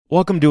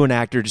Welcome to An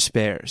Actor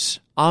Despairs.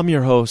 I'm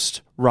your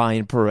host,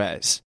 Ryan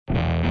Perez.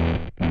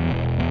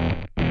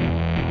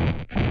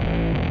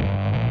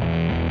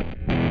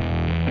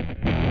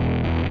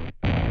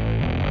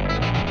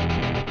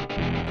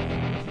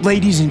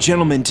 Ladies and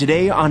gentlemen,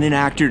 today on An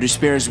Actor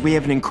Despairs, we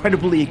have an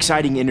incredibly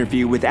exciting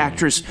interview with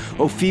actress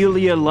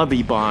Ophelia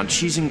Lovibond.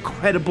 She's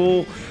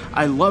incredible.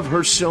 I love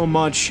her so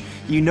much.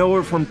 You know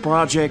her from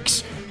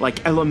projects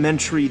like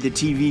Elementary, the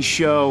TV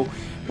show.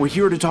 We're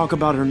here to talk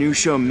about her new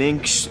show,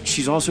 Minx.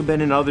 She's also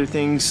been in other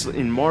things,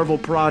 in Marvel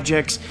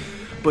projects.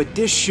 But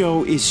this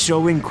show is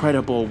so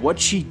incredible. What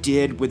she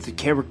did with the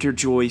character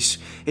Joyce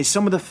is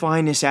some of the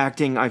finest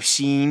acting I've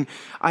seen.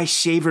 I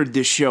savored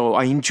this show.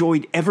 I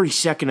enjoyed every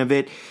second of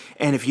it.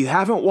 And if you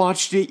haven't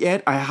watched it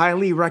yet, I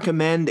highly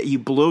recommend that you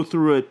blow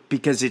through it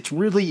because it's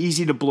really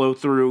easy to blow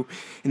through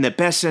in the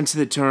best sense of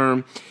the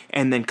term,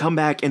 and then come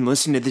back and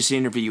listen to this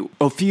interview.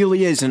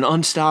 Ophelia is an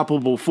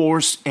unstoppable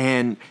force,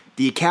 and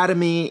the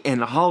Academy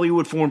and the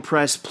Hollywood Foreign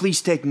Press,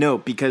 please take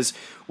note because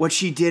what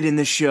she did in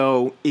this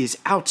show is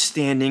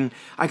outstanding.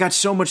 I got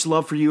so much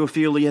love for you,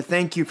 Ophelia.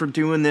 Thank you for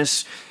doing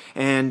this,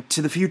 and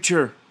to the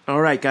future.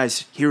 All right,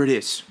 guys, here it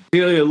is.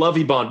 Ophelia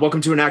Lovibond,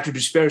 welcome to An Actor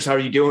Despairs. How are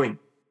you doing?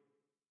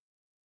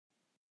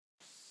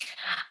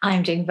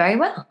 I'm doing very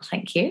well,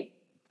 thank you.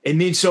 It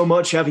means so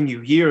much having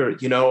you here.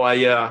 You know,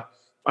 I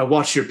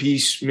watched your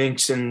piece,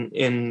 Minx,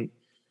 and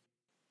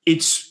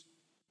it's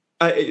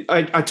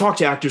I talk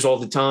to actors all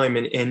the time,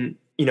 and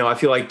you know, I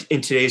feel like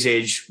in today's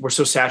age we're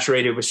so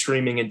saturated with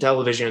streaming and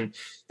television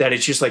that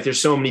it's just like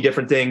there's so many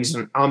different things.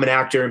 And I'm an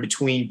actor in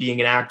between being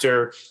an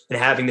actor and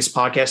having this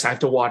podcast. I have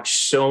to watch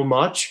so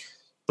much,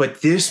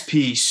 but this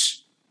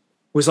piece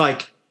was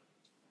like,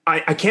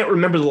 I can't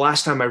remember the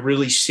last time I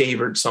really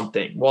savored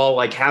something while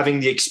like having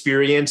the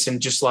experience,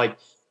 and just like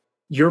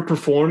your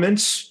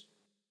performance,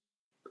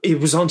 it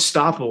was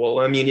unstoppable.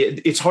 I mean,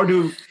 it's hard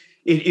to,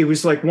 it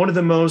was like one of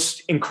the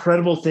most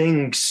incredible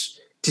things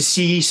to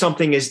see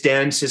something as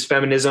dense as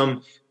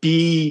feminism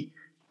be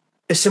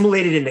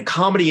assimilated into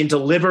comedy and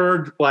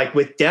delivered like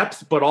with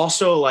depth, but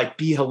also like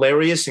be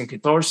hilarious and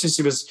catharsis.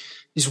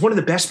 It's one of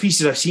the best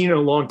pieces I've seen in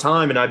a long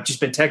time. And I've just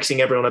been texting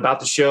everyone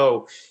about the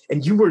show,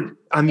 and you were,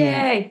 I mean,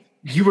 Yay.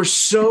 You were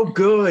so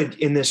good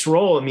in this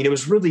role. I mean, it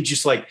was really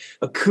just like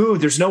a coup.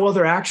 There's no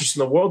other actress in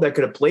the world that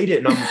could have played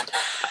it. And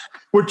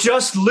we're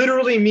just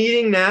literally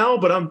meeting now,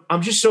 but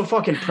I'm just so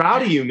fucking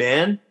proud of you,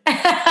 man.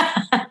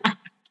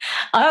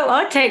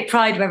 I'll take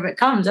pride wherever it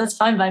comes. That's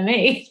fine by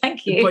me.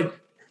 Thank you. But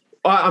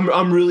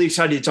I'm really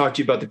excited to talk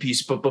to you about the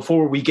piece. But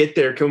before we get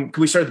there, can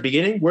we start at the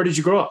beginning? Where did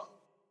you grow up?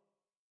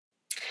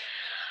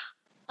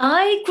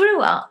 I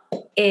grew up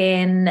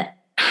in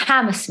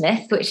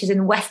Hammersmith, which is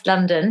in West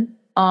London,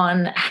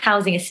 on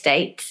housing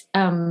estate.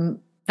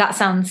 That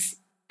sounds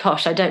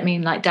posh. I don't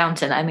mean like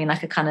Downton. I mean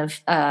like a kind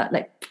of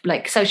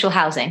like social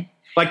housing.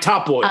 Like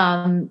Top Boy.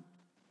 I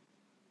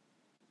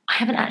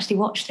haven't actually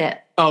watched it.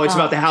 Oh, it's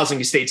about the housing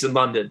estates in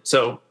London.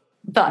 So,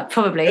 but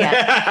probably,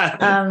 yeah.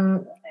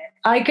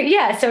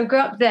 So I grew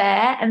up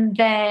there, and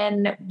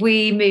then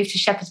we moved to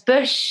Shepherd's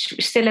Bush,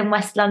 still in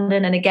West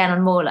London, and again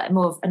on more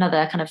of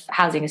another kind of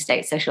housing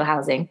estate, social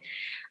housing,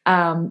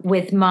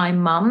 with my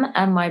mum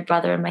and my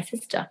brother and my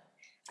sister.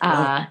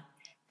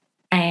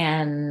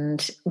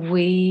 And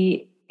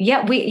we've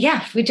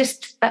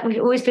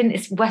always been,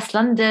 it's West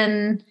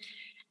London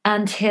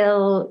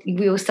until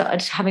we all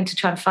started having to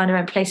try and find our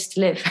own place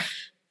to live.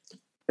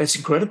 That's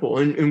incredible.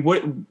 And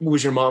what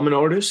was your mom an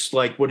artist?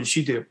 Like, what did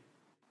she do?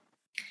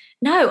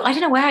 No, I don't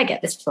know where I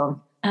get this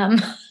from.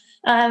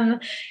 The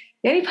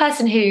only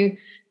person who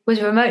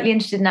was remotely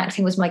interested in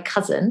acting was my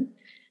cousin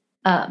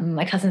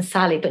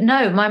Sally. But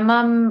no, my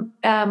mum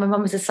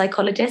was a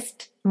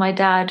psychologist. My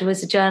dad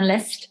was a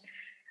journalist.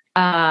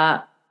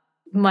 My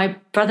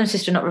brother and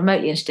sister are not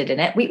remotely interested in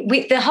it.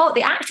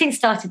 The acting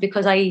started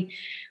because I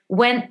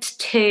went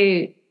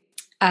to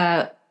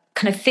a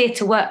kind of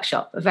theatre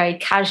workshop, a very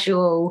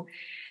casual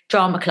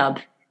drama club.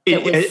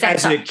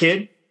 As a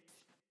kid?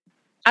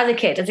 As a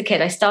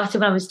kid. I started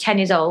when I was 10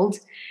 years old,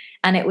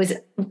 and it was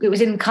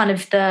in kind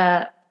of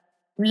the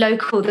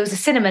local, there was a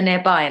cinema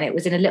nearby, and it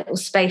was in a little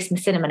space in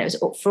the cinema, and it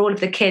was for all of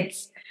the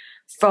kids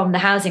from the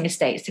housing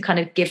estates to kind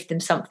of give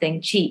them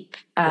something cheap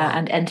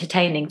and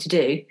entertaining to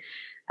do.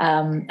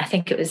 I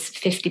think it was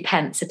 50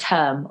 pence a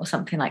term or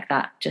something like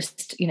that,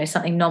 just, you know,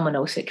 something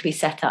nominal so it could be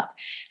set up.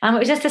 It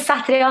was just a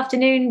Saturday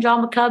afternoon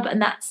drama club, and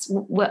that's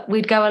what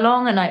we'd go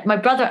along. And my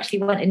brother actually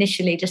went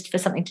initially just for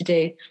something to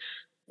do,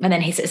 and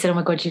then he sort of said, "Oh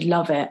my God, you'd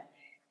love it."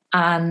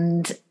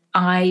 And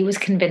I was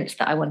convinced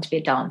that I wanted to be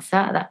a dancer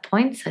at that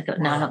point, so I thought,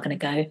 no, I'm not going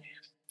to go.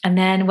 And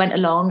then went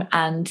along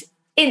and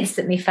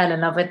instantly fell in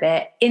love with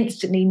it,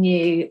 instantly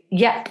knew,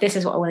 yep, this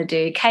is what I want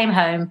to do. Came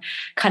home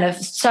kind of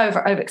so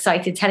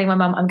overexcited, telling my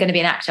mum, I'm going to be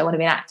an actor, I want to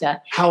be an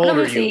actor. How old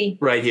are you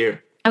right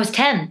here? I was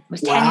 10. I was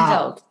 10 years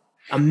old.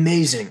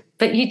 Amazing.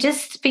 But I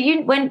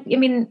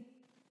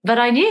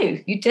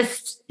knew, you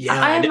just,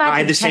 I imagine I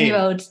had the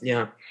 10-year-old.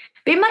 Yeah.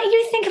 But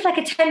you think of like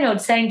a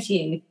 10-year-old saying to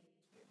you,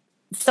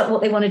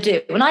 what they want to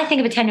do. When I think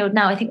of a 10-year-old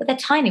now, I think, well, they're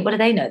tiny. What do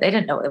they know? They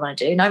don't know what they want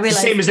to do. And I realize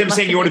it's the same as them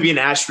saying you want to be an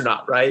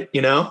astronaut, right?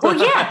 You know? Well,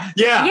 yeah.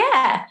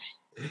 Yeah.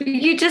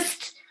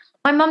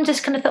 My mum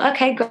just kind of thought,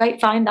 okay, great,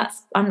 fine.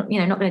 I'm,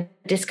 not going to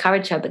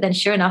discourage her. But then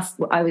sure enough,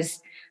 I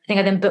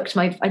then booked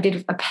I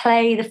did a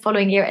play the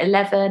following year at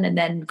 11 and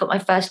then got my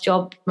first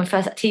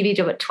TV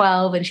job at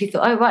 12. And she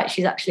thought, oh, right,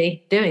 she's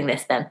actually doing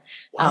this then.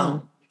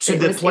 Wow. So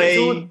the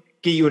play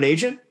get you an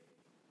agent?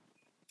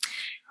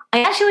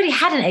 I actually already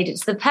had an agent.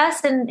 So the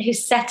person who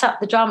set up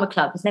the drama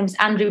club, his name was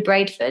Andrew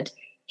Braidford.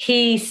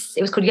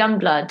 It was called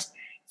Youngblood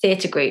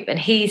Theatre Group, and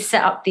he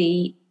set up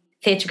the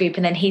theatre group,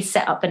 and then he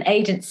set up an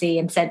agency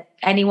and said,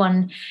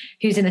 anyone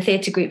who's in the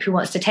theatre group who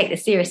wants to take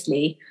this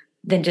seriously,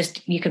 then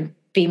you can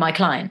be my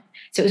client.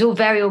 So it was all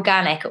very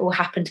organic. It all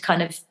happened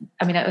I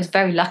was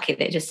very lucky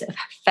that it just sort of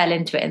fell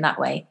into it in that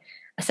way.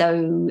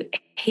 So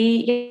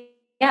I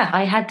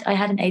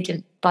had an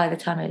agent by the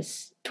time I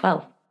was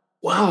 12.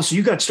 Wow. So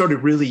you got started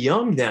really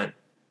young then.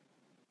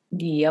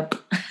 Yep.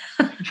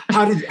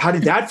 How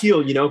did that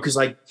feel? Cause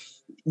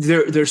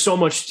there's so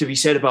much to be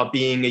said about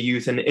being a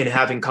youth and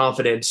having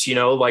confidence,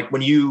 like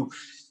when you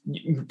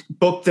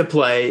booked the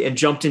play and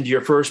jumped into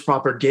your first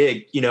proper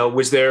gig,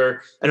 was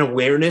there an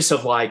awareness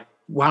of like,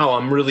 wow,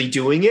 I'm really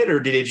doing it? Or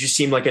did it just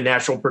seem like a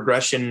natural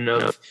progression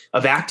of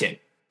acting?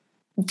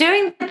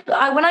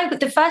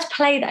 The first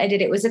play that I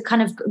did, it was a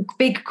kind of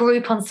big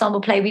group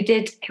ensemble play. We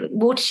did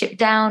Watership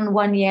Down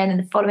one year, and then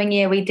the following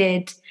year we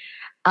did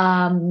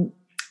The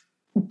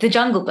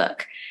Jungle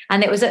Book,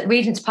 and it was at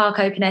Regent's Park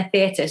Open Air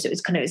Theatre. So it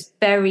was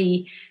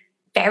very,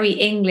 very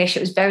English.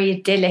 It was very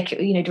idyllic.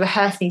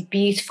 Rehearsing these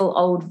beautiful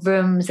old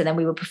rooms, and then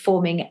we were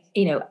performing,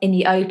 in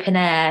the open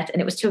air, and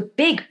it was to a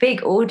big,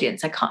 big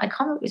audience. I can't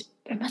remember.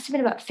 It must have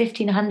been about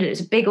 1,500. It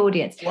was a big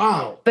audience.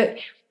 Wow! But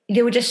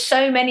there were just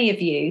so many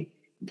of you.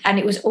 And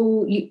it was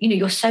all,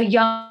 you're so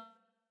young,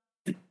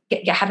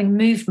 you're having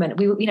movement.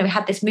 We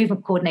had this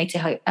movement coordinator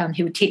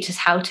who would teach us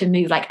how to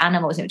move like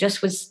animals. And it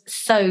just was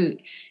so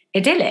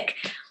idyllic.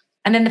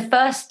 And then the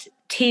first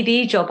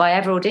TV job I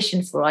ever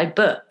auditioned for, I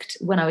booked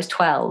when I was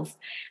 12.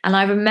 And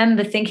I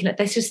remember thinking that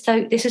this is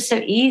so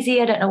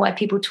easy. I don't know why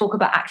people talk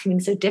about acting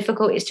being so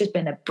difficult. It's just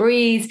been a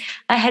breeze.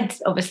 I had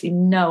obviously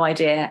no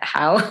idea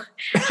how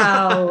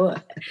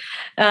that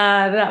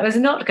was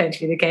not going to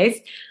be the case.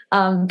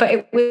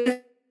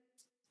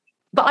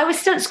 But I was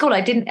still at school. I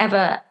didn't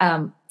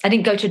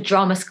go to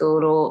drama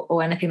school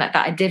or anything like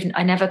that.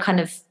 I never kind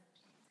of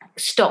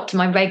stopped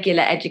my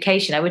regular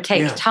education. I would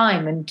take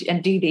time and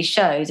do these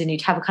shows, and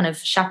you'd have a kind of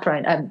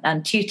chaperone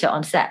and tutor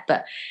on set.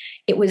 But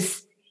it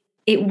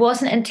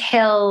wasn't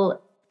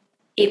until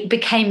it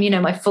became,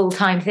 my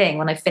full-time thing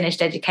when I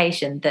finished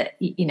education that,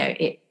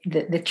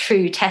 the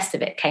true test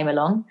of it came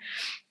along.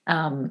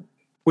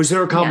 Was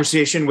there a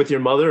conversation with your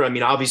mother? I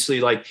mean,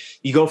 obviously, like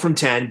you go from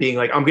 10 being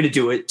like, I'm going to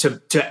do it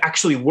to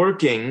actually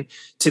working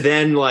to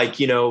then like,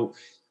 a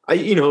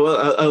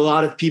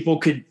lot of people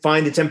could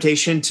find the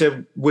temptation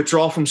to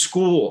withdraw from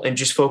school and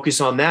just focus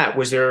on that.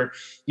 Was there,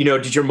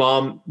 did your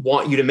mom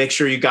want you to make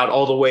sure you got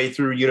all the way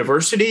through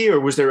university,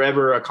 or was there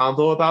ever a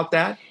convo about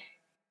that?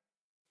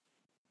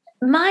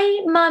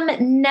 My mum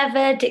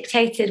never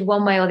dictated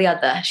one way or the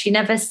other.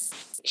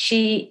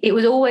 It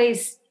was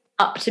always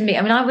up to me.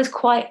 I mean, I was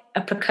quite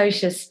a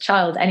precocious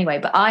child anyway,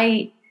 but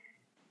I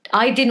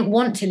didn't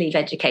want to leave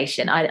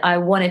education. I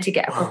wanted to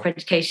get a proper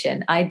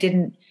education. I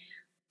didn't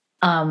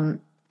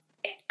want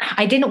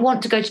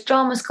to go to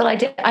drama school.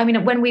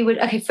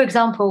 For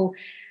example,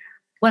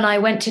 when I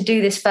went to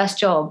do this first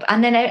job,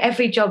 and then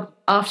every job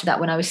after that,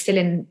 when I was still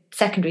in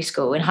secondary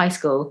school, in high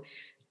school,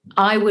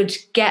 I would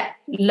get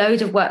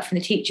loads of work from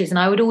the teachers, and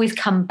I would always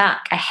come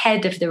back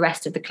ahead of the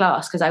rest of the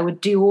class because I would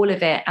do all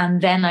of it,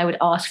 and then I would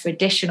ask for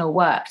additional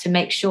work to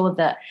make sure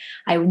that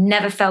I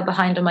never fell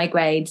behind on my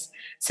grades,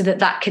 so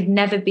that could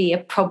never be a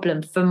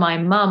problem for my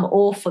mum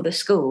or for the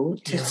school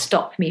to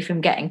stop me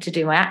from getting to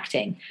do my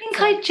acting. I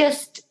think I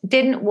just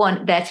didn't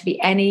want there to be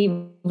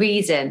any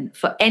reason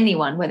for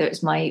anyone, whether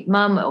it's my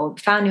mum or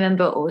family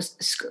member or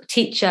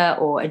teacher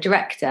or a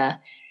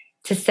director,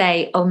 to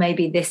say, oh,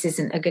 maybe this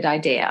isn't a good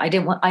idea. I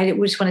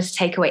just wanted to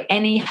take away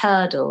any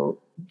hurdle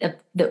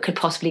that could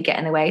possibly get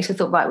in the way. So I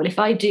thought, right, well, if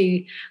I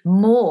do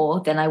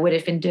more than I would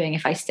have been doing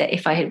if I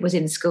was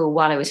in school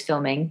while I was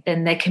filming,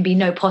 then there can be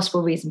no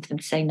possible reason for them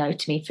to say no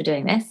to me for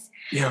doing this.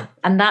 Yeah.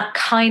 And that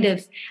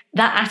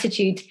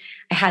attitude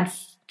I had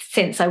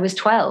since I was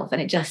 12,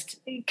 and it just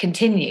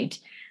continued.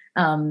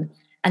 And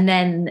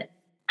then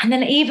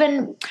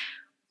even,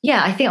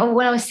 I think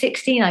when I was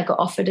 16, I got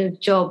offered a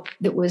job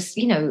that was,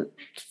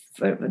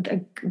 for a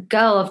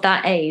girl of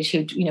that age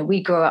who,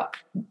 we grew up,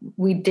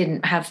 we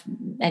didn't have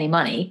any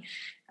money,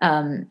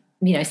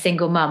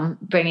 single mum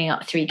bringing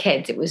up 3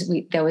 kids.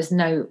 There was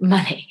no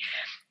money.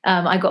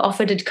 I got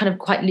offered a kind of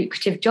quite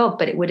lucrative job,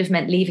 but it would have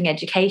meant leaving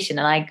education.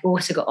 And I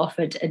also got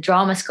offered a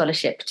drama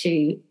scholarship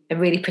to a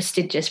really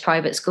prestigious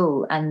private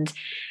school. And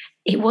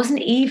it wasn't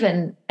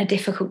even a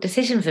difficult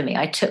decision for me.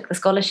 I took the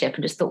scholarship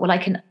and just thought, well, I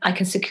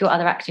can secure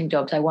other acting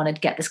jobs. I wanted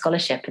to get the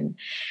scholarship and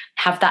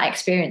have that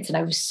experience. And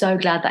I was so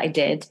glad that I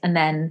did. And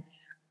then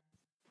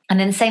And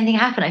then the same thing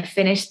happened. I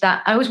finished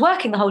that. I was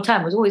working the whole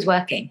time. I was always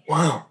working.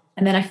 Wow.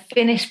 And then I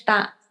finished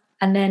that.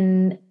 And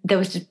then there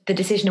was the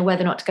decision of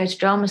whether or not to go to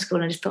drama school.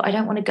 And I just thought, I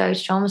don't want to go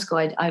to drama school.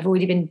 I've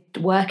already been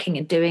working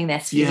and doing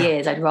this for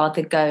years. I'd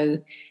rather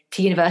go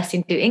to university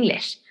and do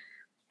English.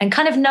 And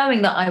kind of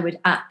knowing that I would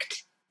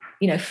act,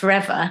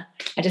 forever,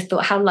 I just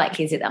thought, how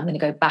likely is it that I'm going to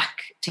go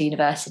back to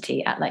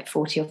university at like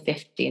 40 or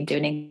 50 and do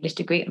an English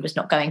degree? I'm just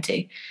not going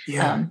to.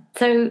 Yeah.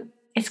 So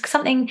it's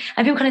something,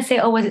 and people kind of say,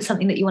 oh, was it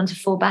something that you want to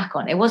fall back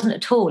on? It wasn't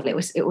at all. It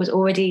was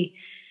already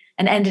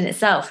an end in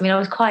itself. I mean, I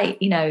was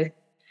quite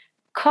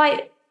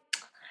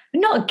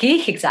not a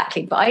geek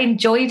exactly, but I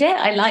enjoyed it.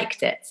 I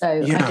liked it. So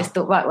I just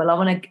thought, right, well, I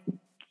want to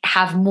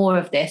have more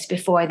of this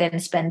before I then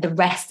spend the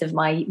rest of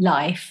my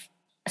life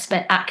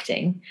spent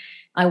acting.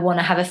 I want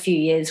to have a few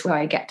years where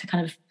I get to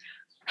kind of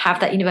have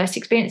that university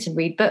experience and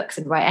read books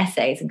and write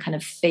essays and kind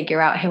of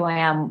figure out who I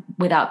am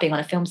without being on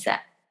a film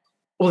set.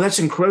 Well, that's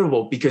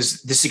incredible,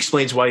 because this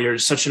explains why you're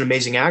such an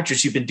amazing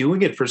actress. You've been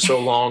doing it for so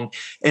long.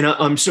 And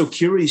I'm so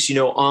curious,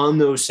 on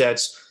those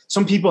sets,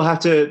 some people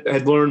had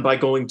learn by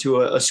going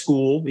to a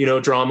school,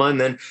 drama, and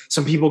then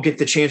some people get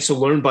the chance to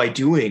learn by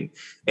doing.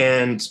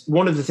 And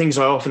one of the things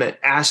I often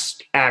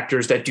ask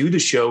actors that do the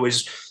show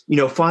is,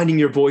 finding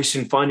your voice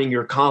and finding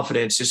your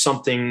confidence is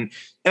something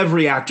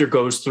every actor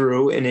goes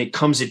through, and it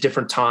comes at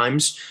different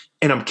times.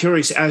 And I'm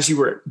curious, as you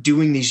were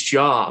doing these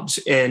jobs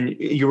and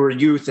you were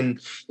youth and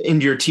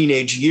into your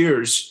teenage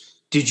years,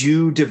 did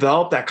you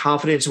develop that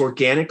confidence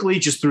organically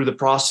just through the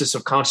process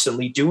of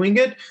constantly doing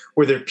it?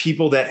 Were there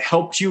people that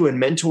helped you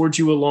and mentored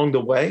you along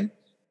the way?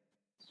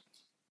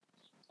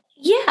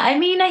 Yeah, I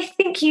mean, I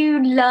think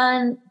you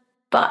learn,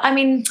 but I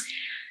mean,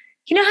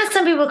 how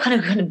some people kind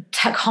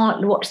of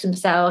can't watch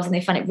themselves and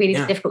they find it really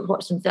difficult to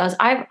watch themselves.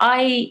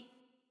 I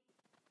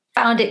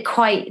found it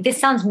this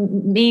sounds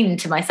mean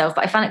to myself,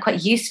 but I found it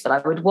quite useful. I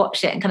would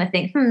watch it and kind of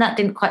think, you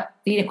didn't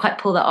quite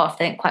pull that off.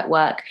 They didn't quite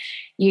work.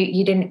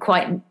 You didn't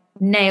quite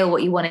nail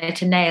what you wanted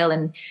to nail.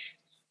 And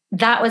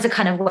that was a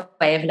kind of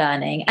way of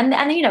learning. And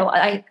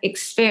I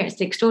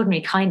experienced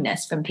extraordinary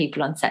kindness from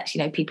people on set,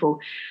 people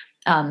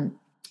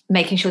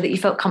making sure that you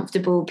felt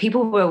comfortable.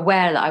 People were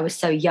aware that I was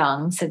so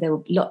young. So there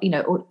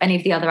were, any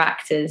of the other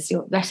actors,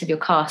 the rest of your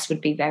cast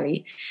would be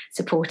very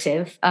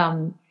supportive.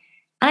 And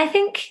I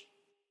think,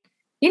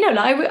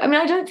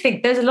 I don't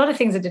think there's a lot of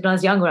things I did when I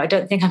was younger. I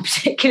don't think I'm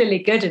particularly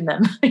good in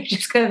them. You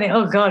just kind of think,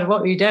 oh God,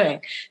 what were you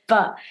doing?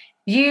 But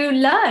you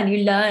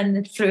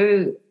learn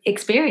through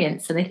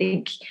experience. And I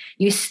think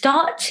you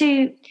start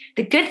to,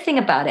 the good thing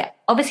about it,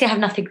 obviously I have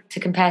nothing to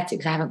compare to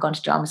because I haven't gone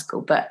to drama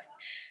school, but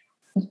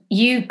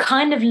you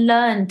kind of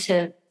learn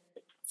to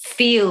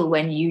feel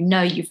when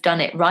you've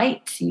done it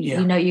right.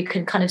 You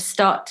can kind of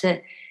start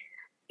to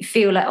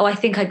feel like, oh, I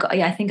think I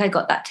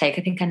got that take.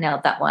 I think I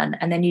nailed that one.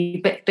 And then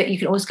but you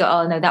can also go,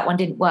 oh no, that one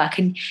didn't work.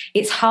 And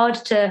it's hard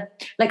to,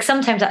 like,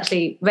 sometimes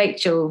actually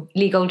Rachel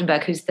Lee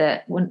Goldenberg, who's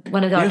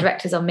one of our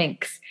directors on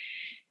Minx,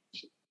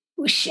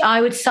 I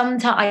would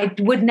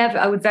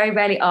very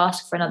rarely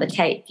ask for another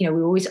take. We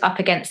were always up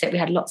against it. We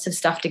had lots of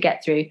stuff to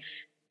get through.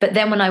 But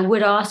then when I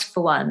would ask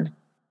for one,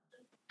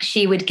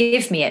 she would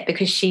give me it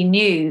because she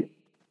knew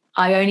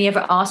I only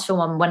ever asked for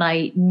one when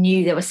I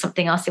knew there was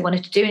something else they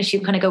wanted to do. And she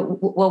would kind of go,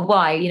 well,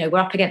 why? We're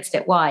up against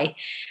it. Why?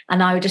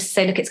 And I would just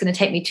say, look, it's going to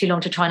take me too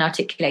long to try and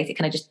articulate it.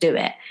 Can I just do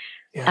it?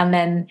 Yeah. And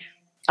then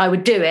I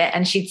would do it.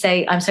 And she'd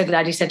say, I'm so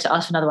glad you said to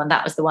ask for another one.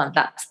 That was the one.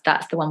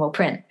 That's the one we'll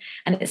print.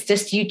 And it's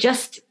just,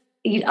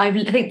 I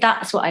think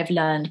that's what I've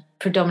learned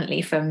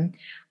predominantly from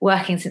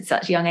working since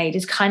such a young age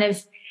is kind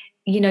of,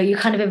 you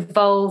kind of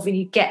evolve and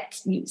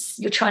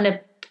you're trying to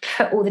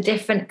put all the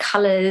different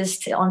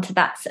colours onto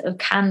that sort of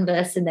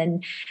canvas, and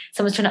then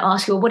someone's trying to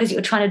ask you, well, what is it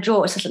you're trying to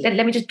draw? It's just like,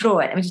 let me just draw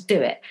it, let me just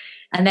do it.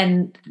 And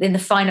then in the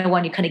final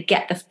one, you kind of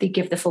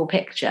give the full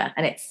picture.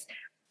 And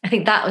I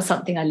think that was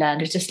something I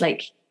learned, was just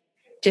like,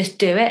 just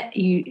do it.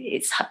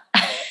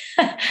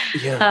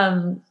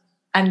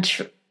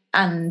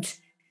 And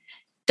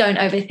don't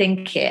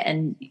overthink it.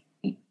 And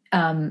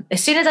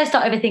as soon as I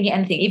start overthinking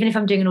anything, even if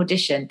I'm doing an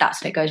audition,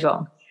 that's when it goes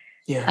wrong.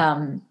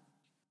 Yeah.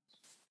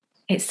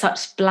 It's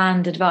such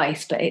bland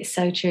advice, but it's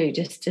so true.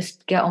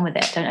 Just get on with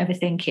it. Don't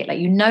overthink it. Like,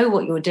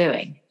 what you're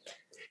doing.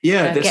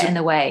 Yeah. Don't get in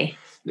the way.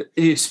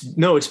 It's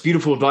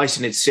beautiful advice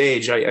and it's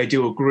sage. I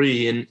do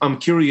agree. And I'm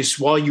curious,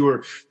 while you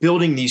were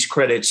building these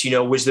credits,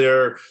 was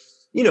there,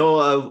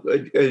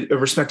 a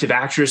respective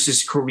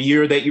actress's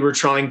career that you were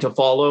trying to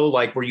follow?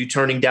 Like, were you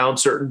turning down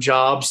certain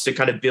jobs to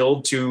kind of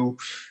build to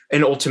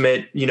an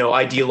ultimate,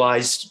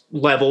 idealized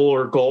level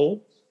or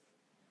goal?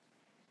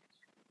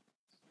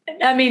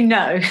 I mean,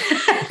 no.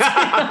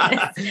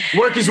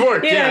 Work is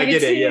work. I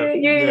get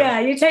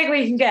it. You take what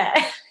you can get.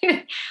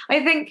 I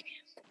think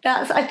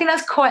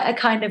that's quite a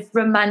kind of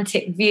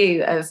romantic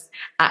view of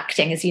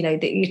acting, as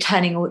that you're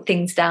turning all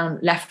things down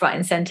left, right,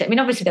 and centre. I mean,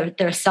 obviously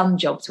there are some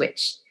jobs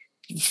which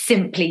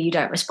simply you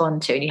don't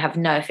respond to and you have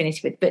no affinity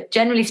with. But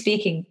generally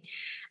speaking,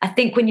 I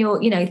think when you're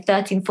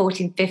 13,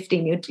 14,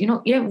 15, you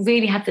don't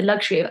really have the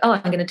luxury of, oh,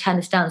 I'm going to turn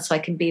this down so I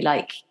can be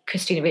like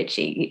Christina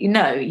Ricci.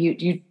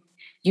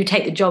 you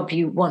take the job,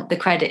 you want the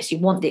credits, you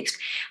want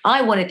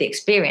I wanted the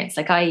experience.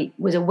 Like, I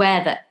was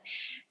aware that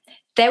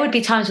there would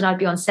be times when I'd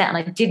be on set and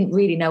I didn't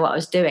really know what I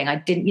was doing. I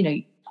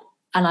didn't,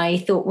 and I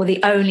thought, well,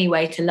 the only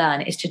way to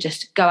learn is to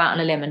just go out on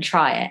a limb and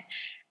try it.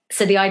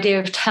 So the idea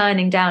of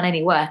turning down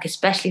any work,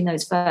 especially in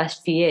those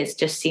first few years,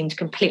 just seemed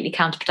completely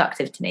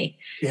counterproductive to me.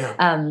 Yeah.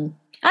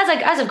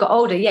 As I've got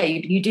older, yeah,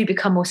 you do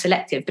become more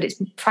selective, but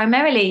it's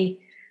primarily,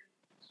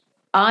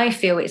 I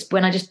feel it's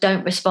when I just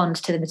don't respond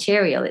to the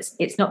material.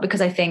 It's not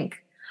because I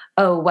think,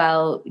 oh,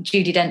 well,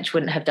 Judi Dench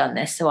wouldn't have done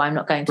this, so I'm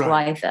not going to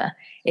either.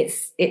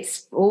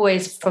 It's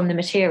always from the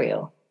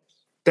material.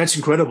 That's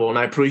incredible, and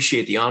I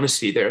appreciate the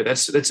honesty there.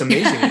 That's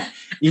amazing.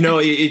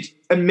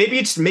 And maybe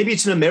it's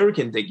an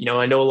American thing.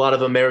 I know a lot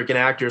of American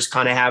actors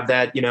kind of have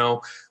that.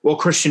 Well,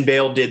 Christian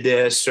Bale did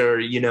this, or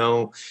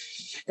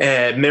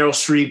Meryl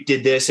Streep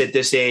did this at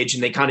this age,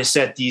 and they kind of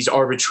set these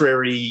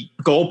arbitrary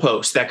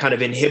goalposts that kind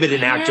of inhibit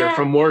an actor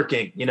from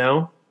working.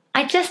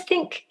 I just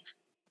think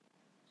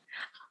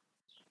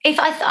if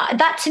I thought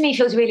that, to me,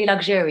 feels really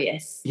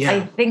luxurious. Yeah, I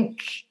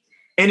think,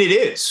 and it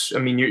is. I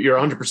mean, you're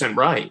 100%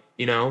 right.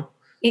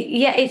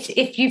 It's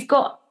if you've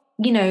got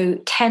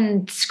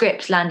 10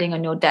 scripts landing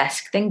on your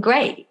desk, then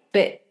great.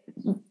 But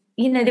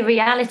the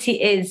reality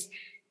is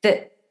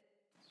that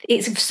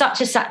it's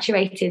such a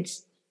saturated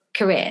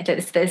career.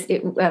 There's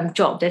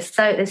job.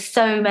 There's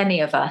so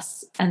many of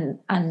us,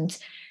 and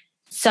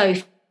so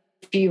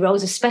few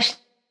roles, especially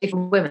for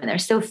women. There are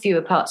still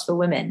fewer parts for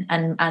women,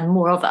 and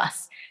more of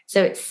us.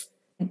 So it's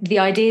the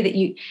idea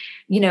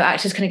that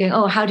actors kind of going,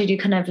 oh, how did you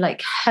kind of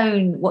like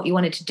hone what you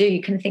wanted to do?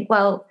 You kind of think,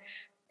 well,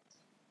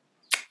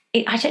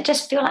 I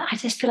just feel like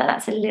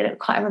that's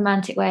quite a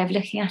romantic way of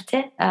looking at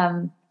it.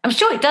 I'm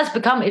sure it does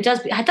become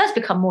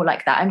more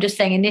like that. I'm just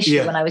saying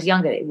initially when I was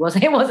younger, it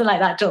wasn't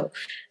like that at all.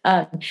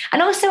 And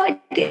also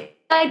the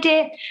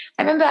idea,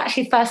 I remember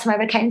actually the first time I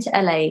ever came to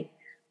LA,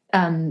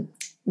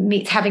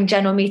 having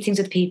general meetings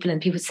with people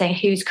and people saying,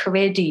 whose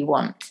career do you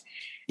want?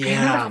 Yeah.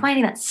 I remember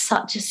finding that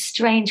such a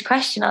strange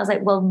question. I was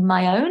like, well,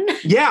 my own?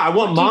 Yeah, I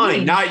want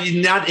mine,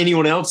 not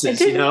anyone else's,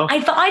 I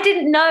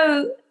didn't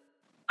know.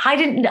 I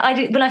didn't,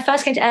 when I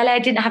first came to LA, I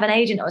didn't have an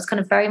agent. I was kind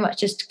of very much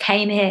just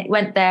came here,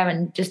 went there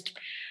and just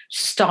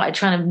started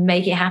trying to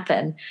make it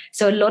happen.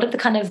 So a lot of the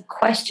kind of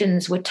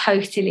questions were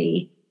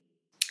totally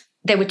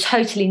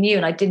new,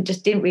 and I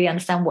didn't really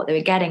understand what they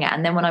were getting at.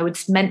 And then when I would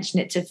mention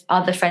it to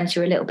other friends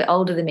who were a little bit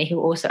older than me, who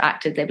also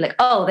acted, they'd be like,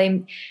 oh,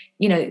 they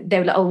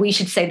were like, oh, we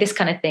should say this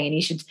kind of thing. And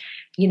you should,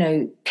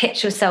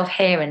 pitch yourself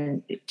here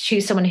and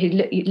choose someone who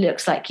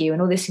looks like you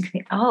and all this. And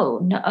think, oh,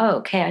 no,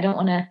 okay, I don't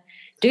want to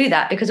do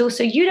that, because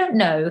also you don't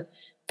know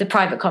the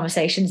private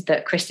conversations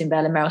that Kristen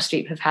Bell and Meryl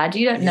Streep have had.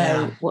 You don't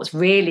know what's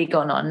really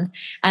gone on.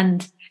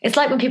 And it's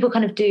like when people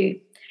kind of do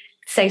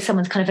say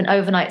someone's kind of an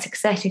overnight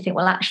success, you think,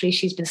 well, actually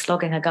she's been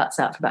slogging her guts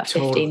out for about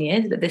 15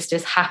 years, but this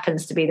just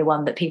happens to be the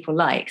one that people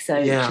like.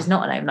 So she's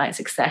not an overnight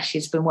success.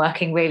 She's been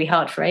working really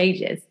hard for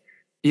ages.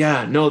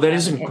 Yeah, no, that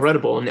is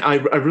incredible. And I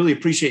really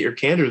appreciate your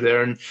candor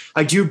there. And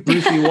I do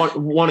briefly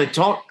want to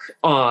talk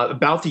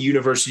about the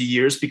university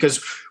years,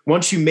 because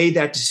once you made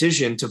that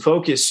decision to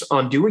focus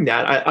on doing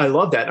that, I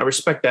love that. I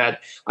respect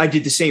that. I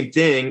did the same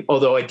thing,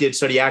 although I did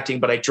study acting,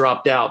 but I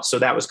dropped out. So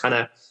that was kind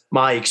of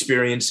my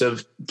experience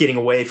of getting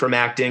away from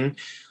acting.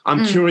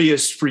 I'm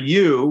curious for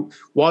you,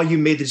 while you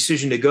made the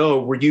decision to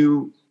go, were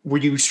you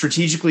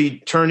strategically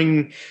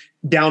turning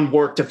down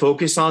work to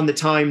focus on the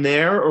time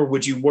there, or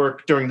would you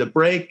work during the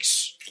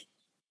breaks?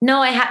 No,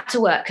 I had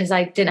to work because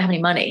I didn't have any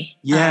money.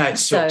 Yeah,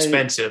 it's so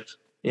expensive.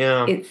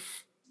 Yeah.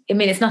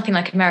 It's nothing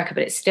like America,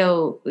 but it's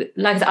still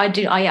like I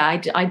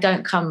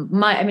don't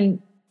come.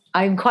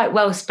 I'm quite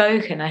well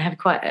spoken. I have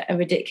quite a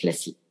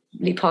ridiculously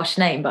posh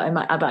name, but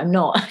I'm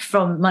not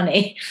from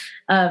money.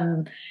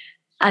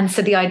 And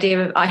so the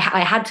idea of I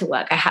had to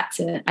work. I had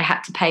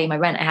to pay my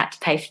rent. I had to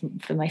pay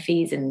for my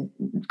fees and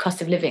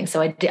cost of living. So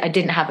I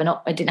didn't have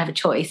a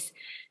choice.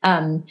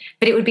 But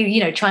it would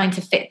be, trying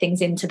to fit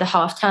things into the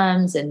half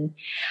terms. And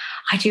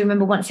I do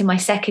remember once in my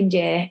second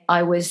year,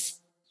 I was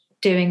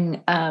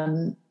doing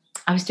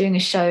a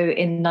show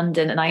in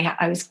London, and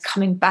I was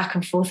coming back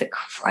and forth at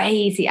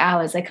crazy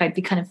hours. Like I'd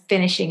be kind of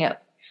finishing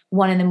at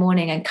 1 a.m.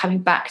 and coming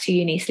back to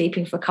uni,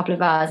 sleeping for a couple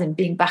of hours and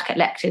being back at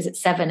lectures at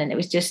 7. And it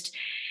was just,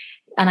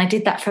 and I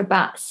did that for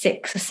about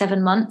 6 or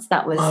 7 months.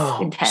 That was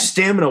intense.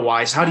 Stamina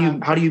wise, how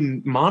do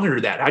you monitor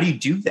that? How do you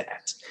do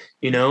that?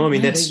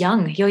 That's you're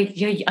young. You're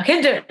I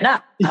can do it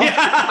now.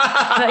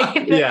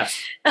 Yeah.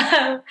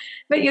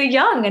 But you're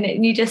young,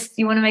 and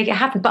you want to make it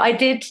happen. But I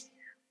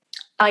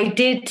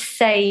did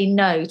say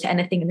no to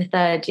anything in the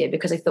third year,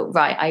 because I thought,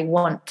 right, I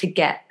wanted to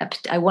get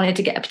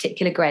a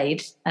particular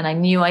grade, and I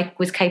knew I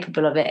was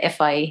capable of it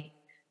if I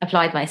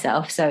applied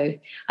myself. So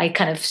I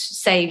kind of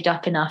saved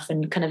up enough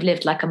and kind of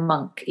lived like a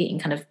monk, eating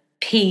kind of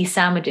pea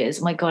sandwiches.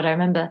 Oh my God, I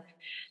remember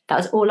that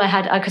was all I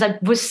had, because I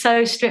was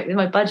so strict with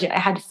my budget. I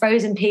had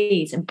frozen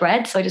peas and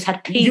bread, so I just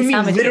had pea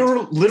sandwiches.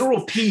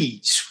 Literal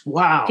peas?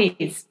 Wow.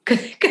 Peas,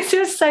 because it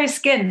was so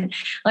skinned.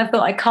 And I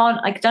thought, I can't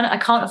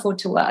afford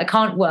to work. I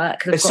can't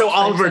work. It's so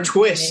Oliver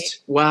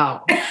Twist.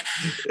 Wow.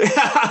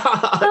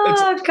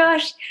 Oh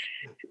gosh.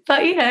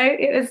 But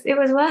it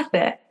was worth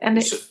it. And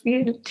it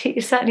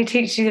certainly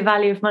teaches you the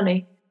value of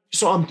money.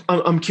 So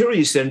I'm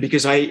curious then,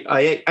 because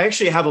I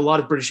actually have a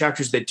lot of British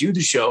actors that do the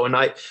show, and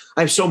I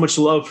have so much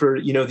love for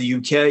the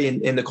UK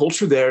and the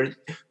culture there.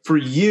 For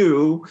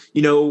you,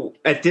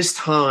 at this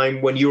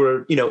time when you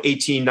were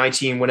 18,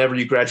 19, whenever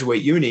you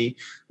graduate uni,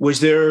 was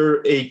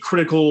there a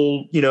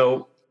critical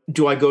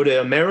do I go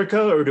to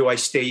America or do I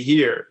stay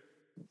here,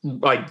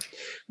 like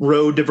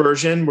road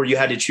diversion where you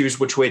had to choose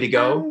which way to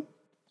go?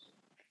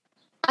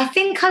 I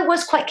think I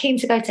was quite keen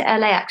to go to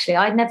LA. Actually,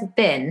 I'd never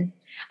been.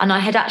 And I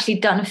had actually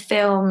done a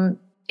film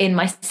in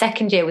my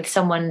second year with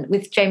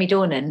Jamie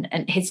Dornan,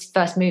 and his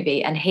first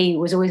movie, and he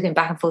was always going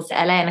back and forth to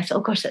LA. And I thought,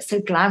 oh gosh, that's so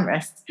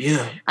glamorous.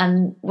 Yeah.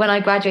 And when I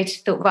graduated,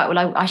 I thought, right,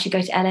 well, I should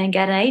go to LA and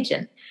get an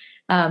agent.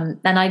 And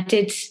I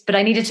did, but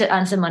I needed to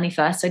earn some money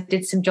first. So I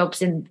did some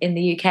jobs in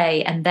the UK,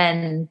 and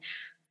then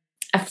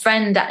a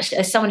friend,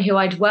 actually, someone who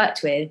I'd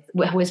worked with,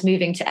 was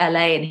moving to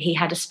LA, and he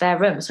had a spare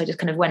room, so I just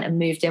kind of went and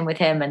moved in with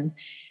him and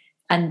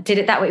did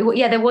it that way.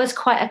 Yeah, there was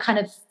quite a kind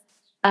of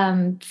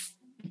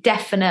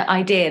definite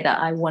idea that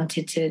I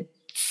wanted to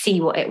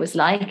see what it was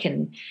like.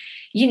 And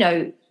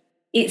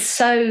it's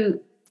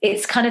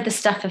kind of the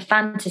stuff of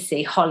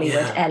fantasy, Hollywood,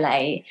 yeah.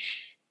 LA.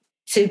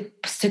 So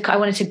I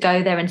wanted to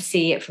go there and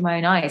see it from my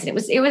own eyes. And it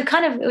was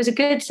a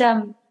good first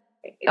time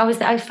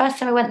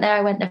I went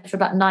there for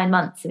about 9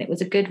 months, and it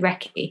was a good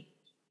recce.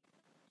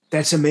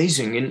 That's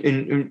amazing.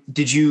 And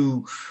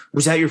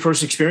was that your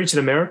first experience in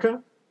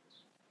America?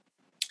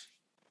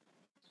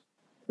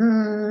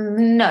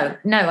 No,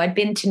 I'd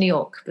been to New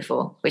York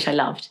before, which I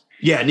loved.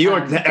 Yeah, New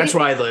York, that's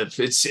where I live.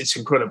 It's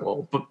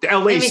incredible. But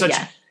LA is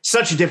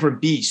such a different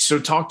beast. So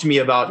talk to me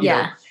about,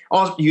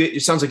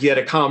 it sounds like you had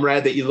a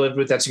comrade that you lived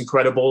with. That's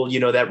incredible.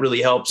 That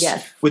really helps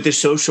with the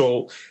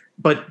social.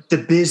 But the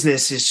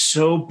business is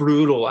so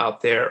brutal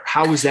out there.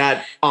 How is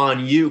that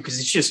on you? Because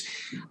it's just,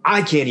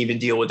 I can't even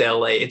deal with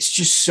LA. It's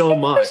just so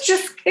much.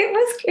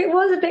 It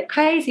was a bit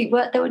crazy.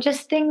 But there were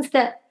just things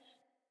that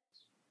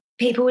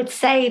people would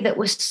say that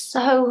was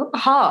so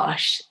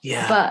harsh.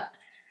 Yeah. But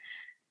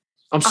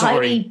I'm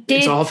sorry.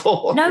 It's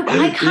awful. No, but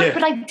I can't.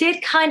 But I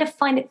did kind of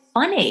find it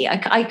funny.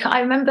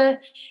 I remember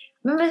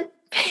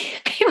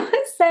people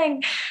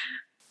saying,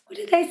 what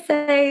did they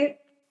say?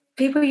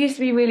 People used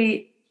to be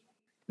really.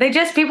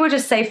 People would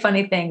just say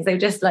funny things. They were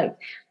just like,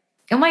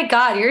 oh my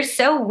God, you're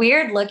so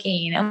weird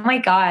looking. Oh my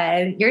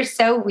God, you're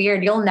so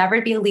weird. You'll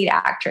never be a lead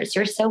actress.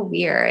 You're so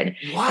weird.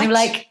 What?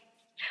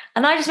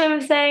 And I just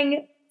remember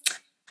saying,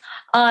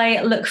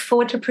 I look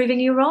forward to proving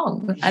you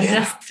wrong.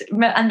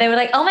 And they were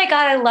like, oh my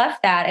God, I love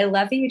that. I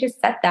love that you just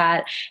said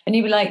that. And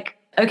you'd be like,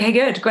 okay,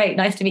 good, great,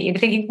 nice to meet you.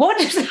 But thinking, what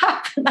just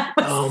happened? That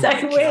was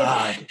so weird.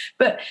 God.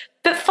 But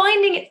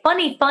finding it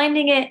funny,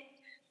 finding it,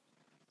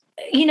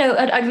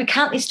 I'd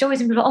recount these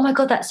stories and be like, oh my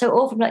God, that's so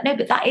awful. I'm like, no,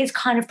 but that is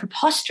kind of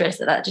preposterous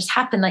that just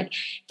happened. Like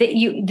that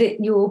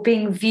you're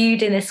being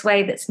viewed in this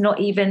way that's not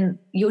even,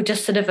 you're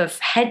just sort of a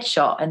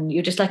headshot, and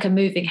you're just like a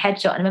moving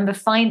headshot. And I remember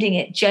finding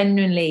it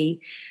genuinely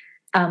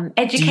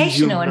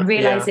educational and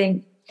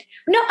realizing,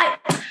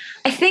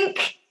 I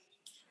think,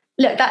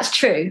 look, that's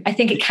true. I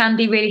think it can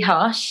be really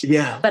harsh.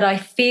 Yeah. But I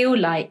feel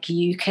like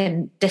you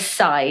can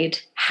decide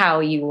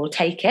how you will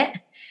take it.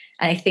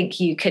 And I think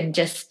you can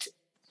just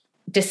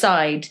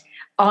decide,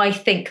 I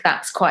think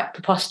that's quite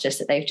preposterous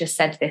that they've just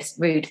said this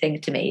rude thing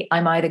to me.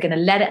 I'm either going to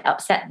let it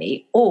upset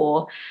me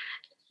or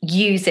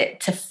use it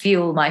to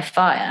fuel my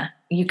fire.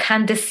 You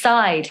can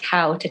decide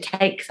how to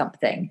take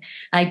something.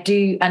 I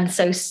do. And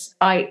so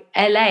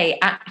LA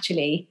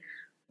actually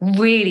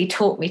really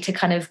taught me to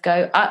kind of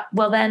go,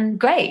 well then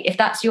great. If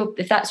that's your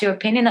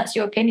opinion, that's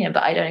your opinion,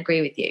 but I don't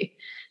agree with you.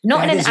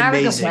 Not in an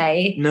arrogant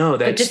way,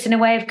 but just in a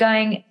way of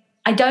going,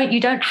 you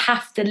don't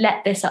have to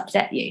let this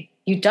upset you.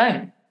 You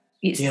don't.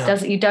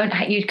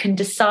 You can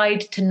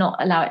decide to not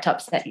allow it to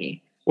upset you.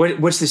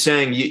 What's the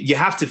saying? You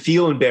have to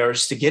feel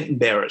embarrassed to get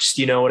embarrassed.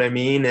 You know what I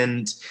mean?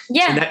 That's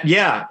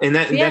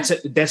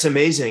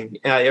amazing.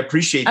 I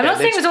appreciate that. I'm not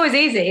saying it was always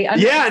easy.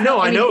 I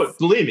know it.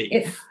 Believe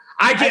me.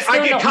 I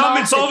get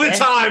comments all the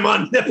time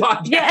on the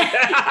podcast. Yeah.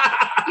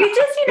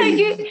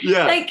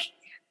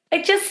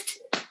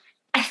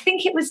 I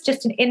think it was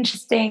just an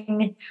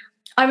interesting.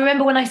 I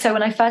remember when I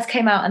first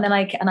came out, and then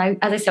I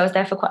as I said, I was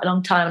there for quite a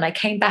long time, and I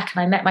came back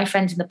and I met my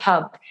friends in the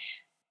pub,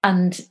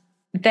 and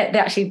they're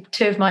actually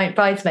two of my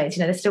bridesmaids.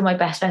 They're still my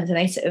best friends, and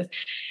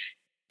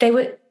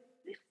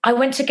I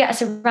went to get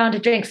us a round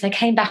of drinks, and I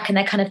came back, and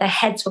their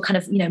heads were kind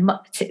of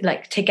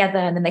together,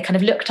 and then they kind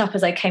of looked up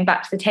as I came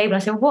back to the table.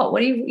 And I said,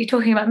 "What are you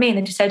talking about me?" And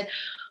they just said,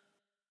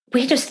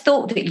 "We just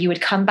thought that you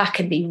would come back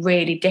and be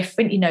really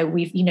different. You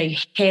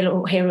hear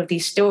all of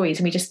these stories,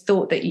 and we just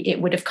thought that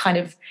it would have kind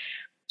of,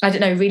 I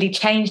don't know, really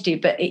changed you,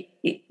 but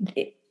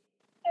it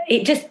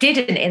just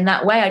didn't in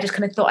that way. I just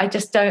kind of thought,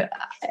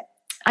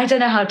 I don't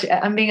know how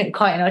to, I'm being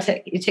quite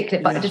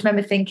inarticulate, but I just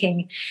remember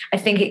thinking, I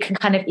think it can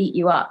kind of eat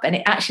you up, and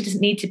it actually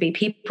doesn't need to be.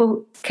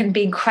 People can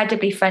be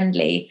incredibly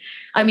friendly.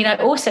 I mean, I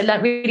also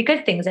learned really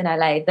good things in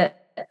LA,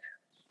 that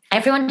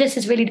everyone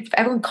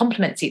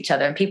compliments each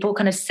other, and people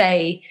kind of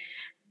say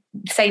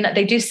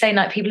they do say,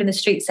 like, people in the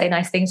street say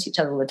nice things to each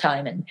other all the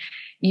time. And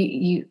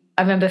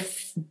I remember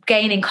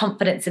gaining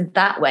confidence in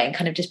that way, and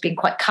kind of just being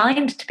quite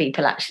kind to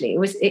people. Actually,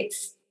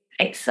 it's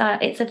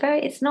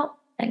not,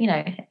 you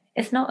know,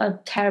 it's not a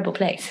terrible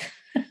place.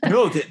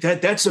 No,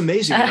 that's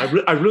amazing.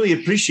 I really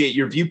appreciate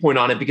your viewpoint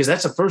on it, because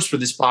that's a first for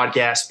this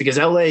podcast, because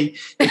LA,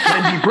 it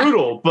can be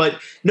brutal, but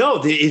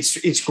no,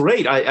 it's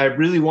great. I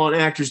really want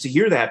actors to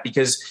hear that,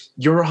 because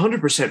you're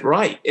 100%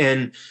 right.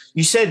 And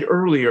you said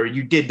earlier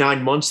you did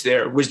 9 months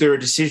there. Was there a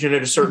decision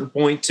at a certain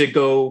point to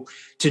go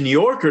to New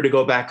York or to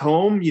go back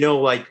home? You know,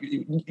 like,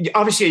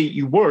 obviously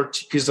you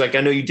worked, because like,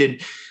 I know you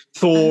did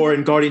Thor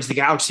and Guardians of the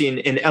Galaxy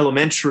in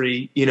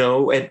elementary. You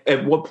know,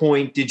 at what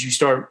point did you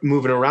start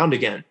moving around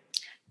again?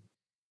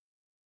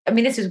 I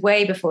mean, this was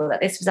way before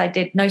that. I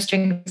did No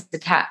Strings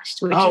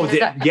Attached. Which of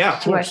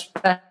course.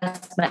 Where I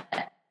first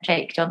met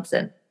Jake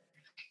Johnson.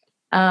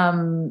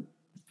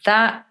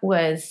 That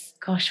was,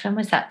 gosh, when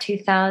was that?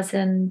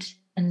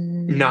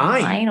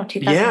 2009 or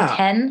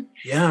 2010?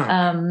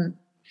 Yeah.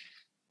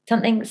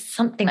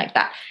 Something like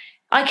that.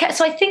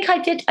 So I think I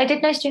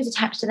did No Strings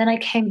Attached, and then I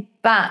came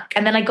back,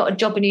 and then I got a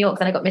job in New York.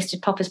 Then I got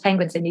Mr. Popper's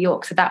Penguins in New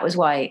York. So that was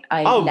why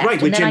I left.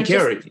 Right, with Jim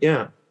Carrey.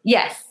 Yeah.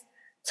 Yes.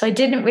 So I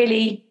didn't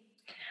really.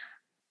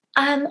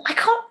 I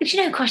can't.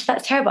 You know, gosh,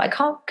 that's terrible. I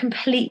can't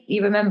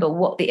completely remember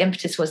what the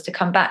impetus was to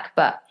come back,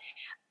 but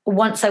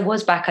once I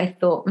was back, I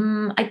thought,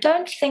 I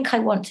don't think I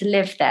want to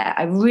live there.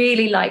 I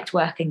really liked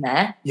working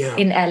there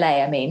in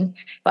LA, I mean,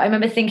 but I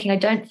remember thinking, I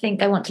don't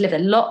think I want to live there.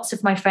 Lots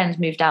of my friends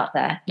moved out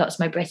there. Lots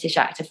of my British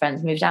actor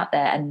friends moved out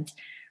there, and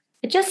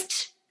I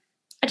just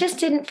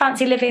didn't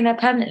fancy living there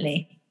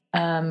permanently.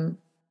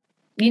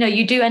 You know,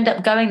 you do end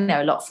up going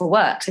there a lot for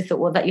work. So I thought,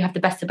 well, that you have the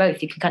best of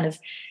both. You can kind of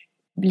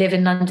live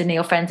in London near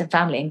your friends and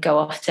family, and go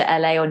off to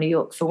LA or New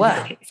York for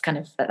work. Yeah. It's kind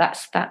of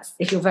that's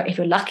if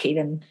you're lucky,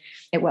 then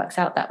it works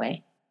out that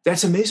way.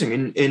 That's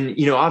amazing. And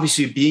you know,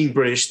 obviously being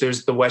British,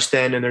 there's the West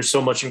End, and there's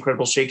so much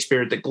incredible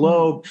Shakespeare at the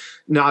Globe,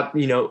 not,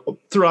 you know,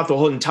 throughout the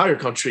whole entire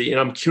country. And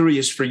I'm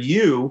curious, for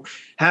you,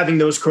 having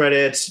those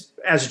credits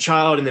as a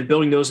child and then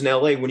building those in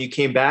LA, when you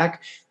came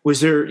back,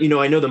 was there, you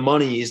know, I know the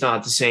money is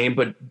not the same,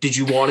 but did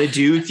you want to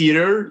do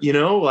theater? You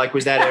know, like,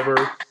 was that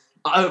ever,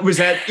 was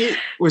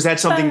that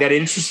something that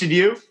interested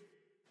you?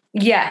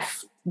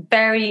 Yes,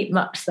 very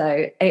much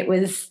so. It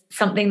was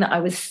something that I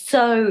was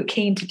so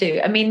keen to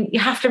do. I mean, you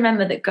have to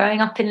remember that growing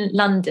up in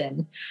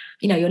London,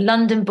 you know, you're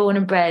London born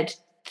and bred,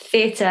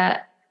 theatre,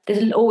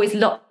 there's always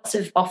lots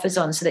of offers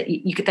on, so that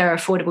there are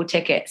affordable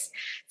tickets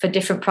for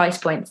different price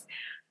points.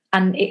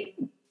 And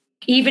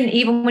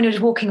even when you're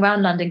just walking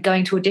around London,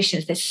 going to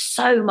auditions, there's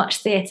so much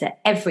theatre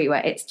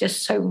everywhere. It's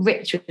just so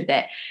rich with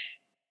it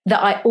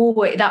that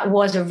that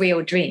was a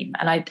real dream.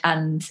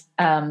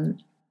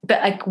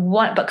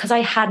 But because I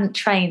hadn't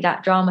trained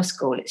at drama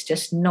school, it's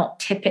just not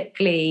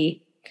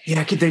typically.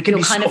 Yeah, they can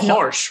be so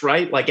harsh,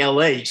 right? Like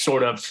LA,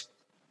 sort of.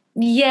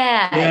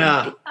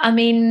 Yeah. I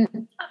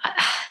mean,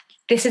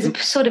 this is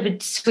sort of a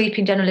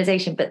sweeping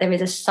generalization, but there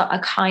is a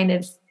kind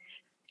of,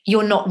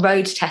 you're not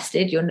road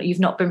tested. You've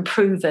not been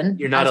proven.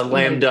 You're not a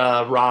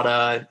Lambda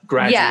RADA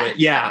graduate.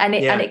 Yeah. And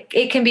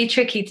it can be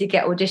tricky to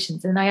get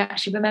auditions. And I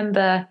actually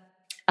remember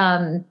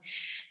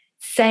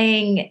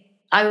saying,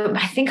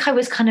 I think I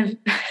was kind of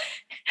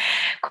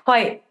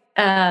quite,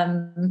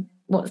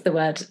 what's the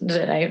word? I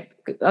don't know.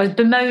 I was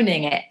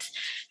bemoaning it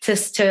to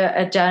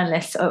a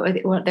journalist.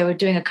 They were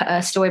doing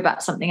a story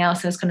about something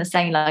else. I was kind of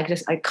saying, like,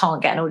 I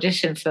can't get an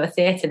audition for a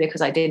theatre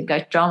because I didn't go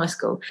to drama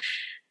school.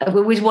 It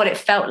was what it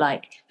felt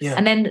like. Yeah.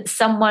 And then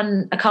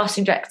a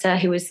casting director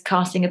who was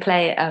casting a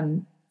play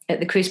at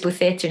the Crucible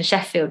Theatre in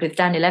Sheffield with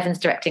Daniel Evans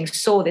directing,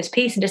 saw this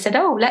piece and just said,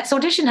 "Oh, let's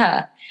audition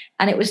her."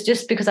 And it was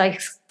just because I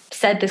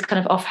said this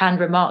kind of offhand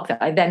remark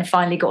that I then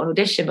finally got an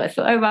audition. But I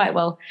thought, oh, right,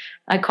 well,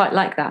 I quite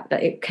like that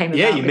it came about.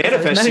 Yeah, you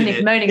manifested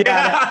it. Moaning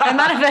about it.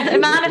 I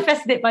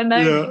manifested it by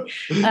moaning.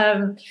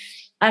 Yeah.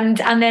 And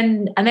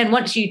then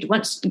once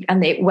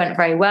and it went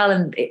very well,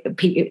 and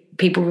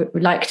people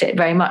liked it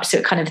very much. So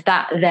it kind of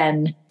that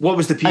then. What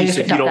was the piece,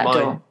 if you don't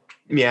mind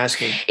me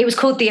asking? It was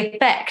called The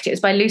Effect. It was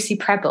by Lucy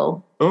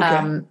Prebble.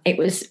 Okay. It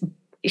was.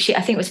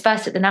 I think it was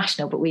first at the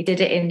National, but we did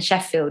it in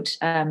Sheffield.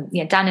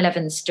 Daniel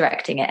Evans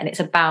directing it, and it's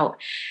about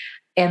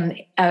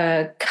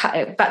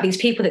these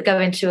people that go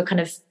into a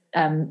kind of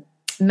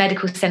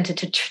medical centre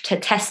to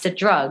test a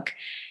drug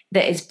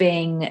that is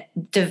being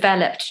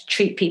developed to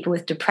treat people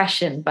with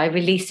depression by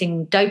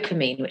releasing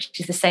dopamine, which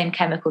is the same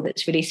chemical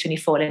that's released when you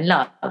fall in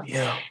love.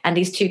 Yeah. And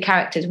these two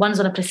characters,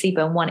 one's on a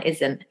placebo and one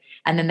isn't,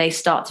 and then they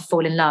start to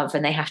fall in love,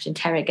 and they have to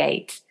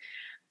interrogate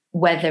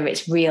whether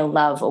it's real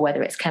love or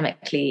whether it's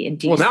chemically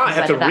induced. Well, now I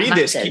have to read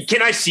this.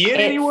 Can I see it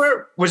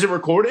anywhere? Was it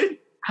recorded?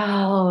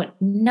 Oh,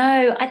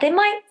 no. I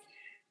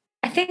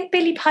think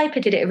Billy Piper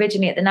did it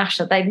originally at the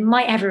National. They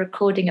might have a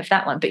recording of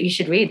that one, but you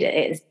should read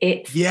it.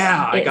 It's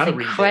I gotta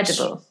read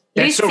incredible.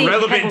 That's so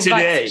relevant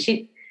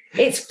today.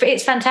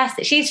 It's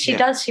fantastic.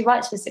 She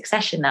writes for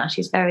Succession now.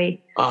 She's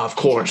very of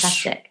course.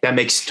 Fantastic. That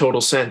makes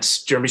total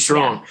sense. Jeremy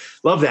Strong.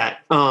 Love that.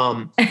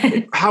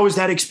 How was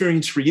that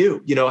experience for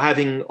you? You know,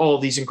 having all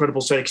these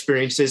incredible set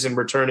experiences and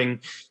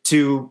returning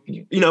to,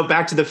 you know,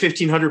 back to the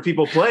 1,500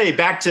 people play,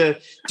 back to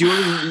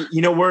doing,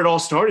 you know, where it all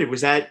started.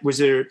 Was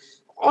there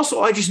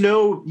also, I just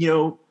know, you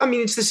know, I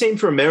mean, it's the same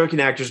for American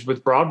actors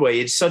with Broadway.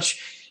 It's just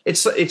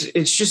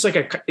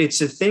like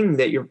it's a thing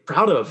that you're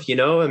proud of, you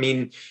know? I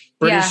mean,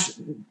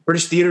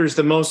 British theater is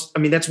the most, I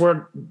mean, that's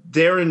where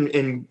there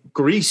in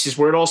Greece is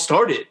where it all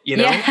started, you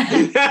know?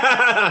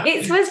 Yeah.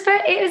 It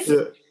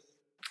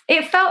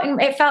felt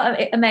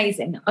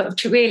amazing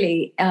to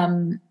really,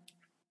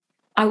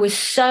 I was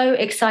so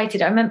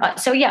excited. I remember,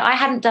 I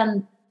hadn't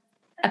done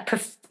a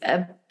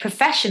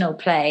professional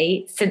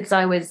play since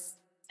I was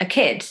a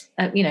kid,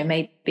 you know,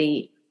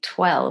 maybe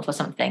 12 or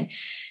something.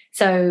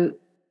 So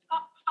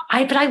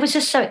but I was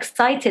just so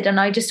excited and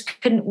I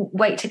just couldn't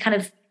wait to kind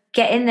of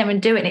get in there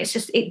and do it. And it's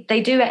just, it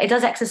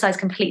does exercise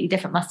completely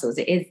different muscles.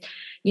 It is,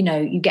 you know,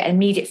 you get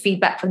immediate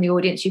feedback from the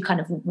audience. You kind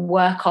of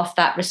work off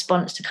that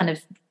response to kind of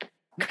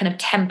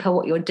temper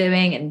what you're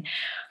doing.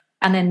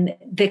 And then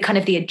the kind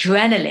of the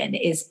adrenaline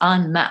is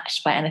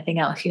unmatched by anything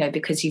else, you know,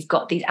 because you've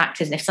got these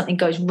actors and if something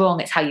goes wrong,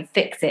 it's how you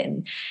fix it.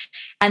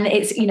 And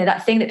it's, you know,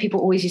 that thing that people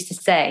always used to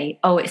say,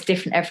 oh, it's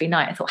different every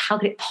night. I thought, how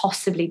could it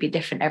possibly be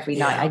different every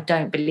night? I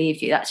don't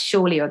believe you. That's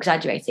surely you're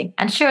exaggerating.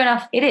 And sure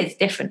enough, it is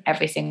different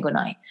every single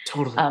night.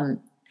 Totally.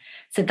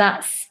 So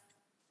that's,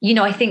 you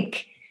know, I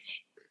think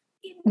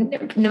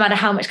no matter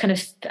how much kind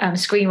of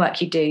screen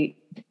work you do,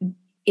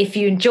 if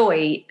you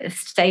enjoy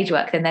stage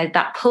work, then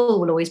that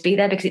pull will always be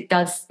there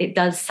because it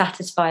does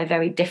satisfy a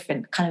very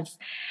different kind of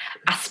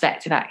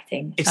aspect of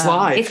acting. It's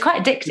live. It's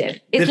quite addictive.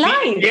 It's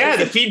live.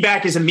 The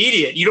feedback is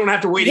immediate. You don't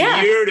have to wait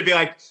a year to be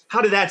like, how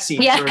did that scene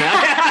turn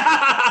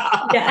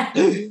out?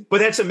 But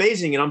that's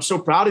amazing. And I'm so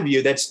proud of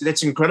you.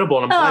 That's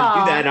incredible. And I'm glad to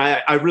do that.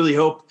 And I really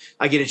hope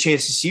I get a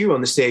chance to see you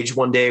on the stage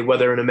one day,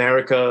 whether in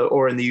America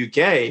or in the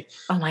UK.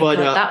 Oh my God,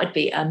 that would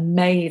be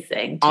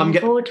amazing.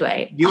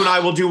 Broadway. You and I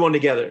will do one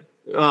one.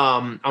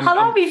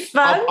 That'll be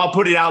fun. I'll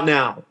put it out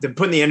now. I'm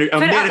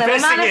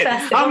manifesting it.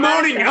 I'm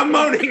moaning.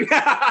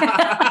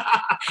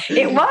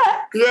 It works.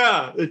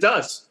 Yeah, it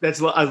does.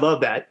 I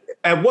love that.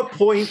 At what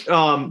point,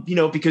 you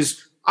know,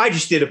 because I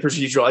just did a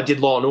procedural, I did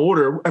Law and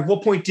Order. At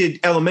what point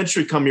did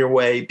Elementary come your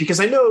way? Because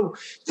I know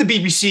the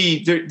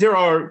BBC, there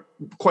are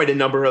quite a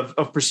number of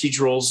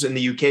procedurals in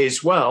the UK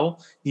as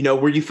well. You know,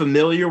 were you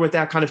familiar with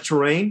that kind of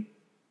terrain?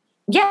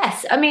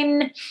 Yes. I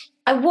mean,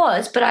 I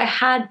was, but I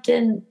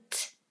hadn't.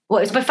 Well,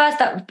 it was my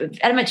first.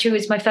 Elementary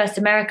was my first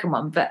American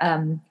one, but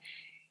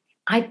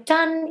I'd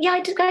done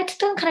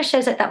kind of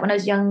shows like that when I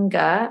was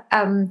younger.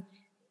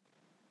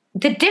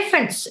 The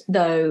difference,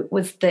 though,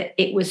 was that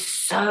it was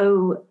such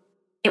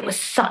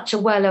a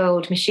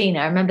well-oiled machine.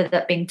 I remember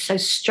that being so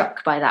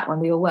struck by that when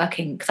we were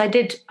working because I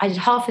did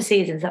half a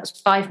season. So that was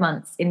 5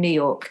 months in New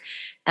York,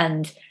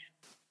 and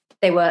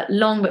they were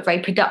long but very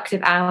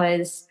productive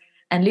hours.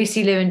 And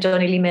Lucy Liu and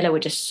Johnny Lee Miller were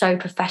just so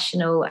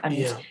professional.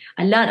 And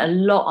I learned a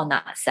lot on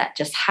that set,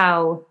 just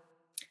how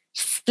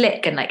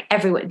slick and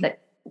everyone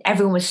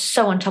was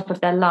so on top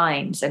of their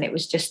lines. And it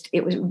was,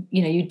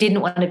 you know, you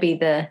didn't want to be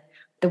the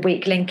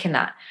weak link in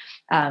that.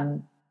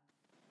 And,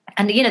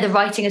 you know, the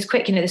writing is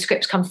quick, you know, the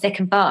scripts come thick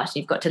and fast.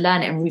 You've got to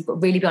learn it and you've got to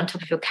really be on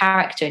top of your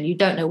character and you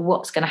don't know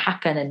what's going to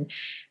happen. And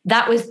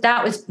that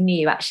was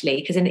new, actually,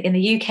 because in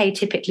the UK,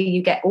 typically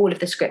you get all of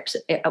the scripts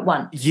at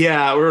once.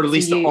 Yeah, or at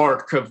least the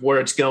arc of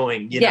where it's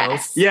going, you know?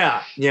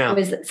 Yeah.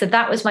 So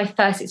that was my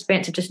first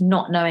experience of just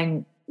not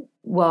knowing,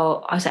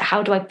 well, I was like,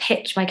 how do I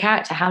pitch my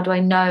character? How do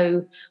I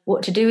know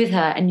what to do with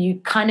her? And you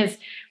kind of,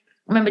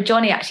 I remember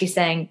Johnny actually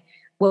saying,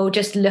 well,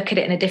 just look at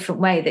it in a different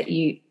way that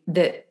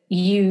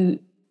you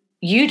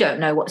don't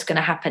know what's going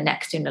to happen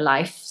next in your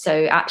life.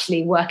 So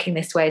actually working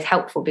this way is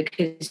helpful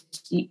because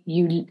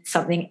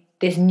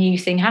this new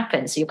thing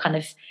happens. So you're kind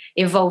of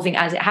evolving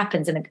as it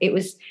happens. And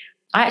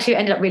I actually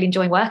ended up really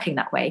enjoying working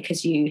that way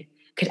because you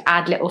could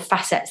add little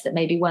facets that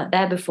maybe weren't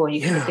there before.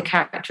 The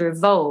character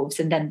evolves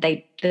and then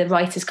the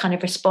writers kind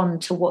of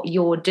respond to what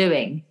you're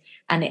doing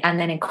and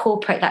then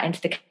incorporate that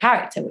into the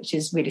character, which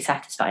is really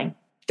satisfying.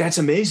 That's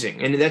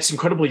amazing. And that's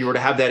incredible you were to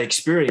have that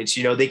experience.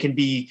 You know, they can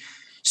be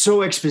so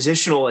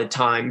expositional at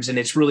times and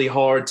it's really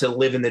hard to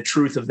live in the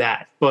truth of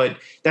that. But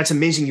that's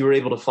amazing you were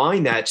able to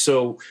find that.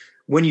 So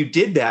when you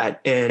did that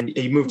and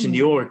you moved to New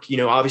York, you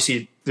know,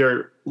 obviously there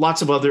are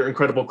lots of other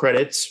incredible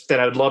credits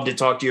that I would love to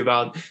talk to you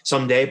about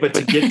someday. But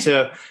to get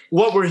to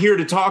what we're here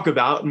to talk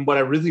about and what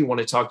I really want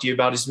to talk to you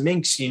about is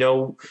Minx. You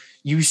know,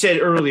 you said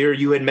earlier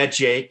you had met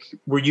Jake.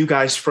 Were you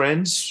guys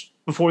friends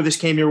before this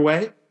came your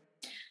way?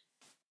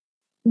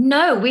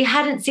 No, we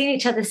hadn't seen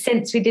each other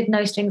since we did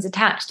No Strings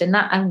Attached.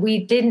 And we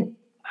didn't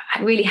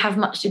really have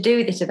much to do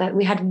with it.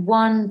 We had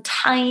one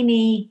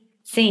tiny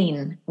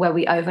scene where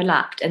we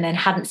overlapped and then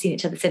hadn't seen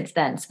each other since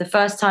then. So the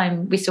first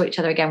time we saw each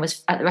other again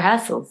was at the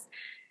rehearsals.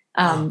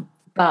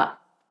 But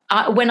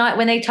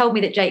when they told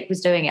me that Jake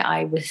was doing it,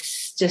 I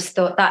was just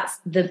thought that's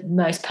the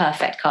most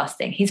perfect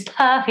casting. He's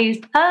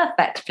perfect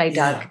to play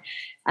Doug.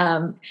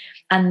 And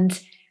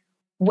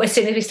as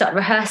soon as we started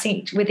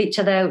rehearsing with each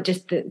other,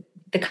 just the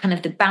kind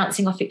of the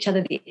bouncing off each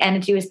other, the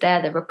energy was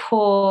there, the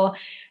rapport.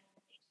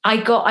 I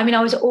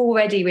was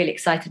already really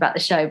excited about the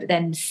show, but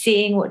then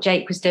seeing what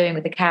Jake was doing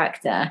with the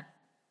character,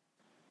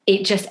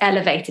 it just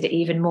elevated it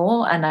even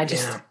more. And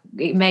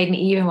it made me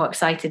even more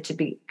excited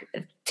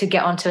to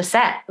get onto a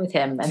set with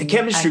him. And the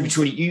chemistry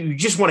between you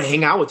just want to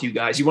hang out with you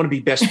guys. You want to be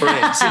best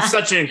friends. It's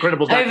such an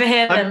incredible time. Over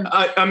him.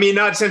 I mean,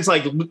 not since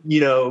like,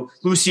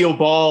 Lucille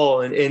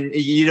Ball and,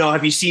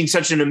 have you seen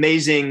such an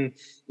amazing,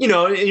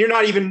 you're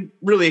not even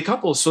really a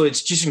couple. So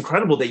it's just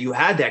incredible that you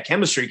had that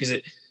chemistry, because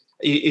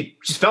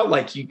it just felt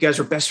like you guys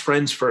were best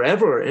friends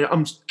forever. And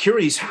I'm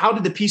curious, how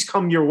did the piece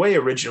come your way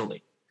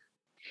originally?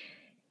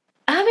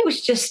 It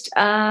was just,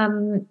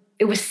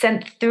 it was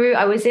sent through.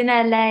 I was in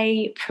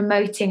LA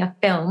promoting a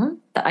film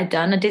that I'd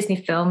done, a Disney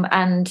film,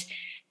 and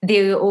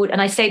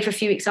I stayed for a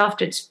few weeks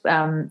afterwards.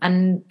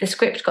 And the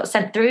script got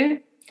sent through.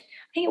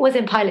 I think it was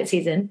in pilot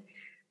season,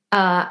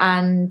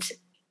 and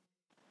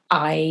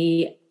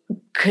I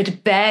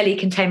could barely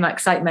contain my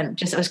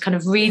excitement. I was kind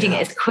of reading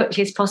it as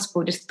quickly as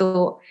possible. Just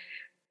thought,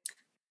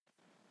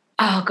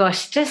 oh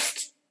gosh,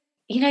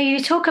 you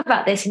talk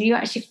about this and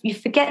you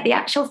forget the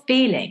actual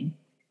feeling.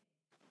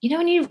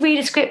 When you read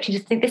a script, you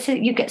just think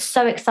you get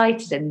so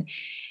excited, and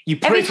you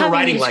pray for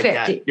writing like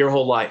that your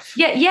whole life.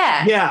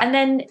 Yeah. And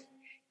then,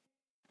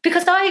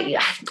 because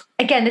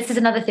this is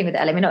another thing with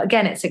LA. I mean,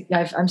 again,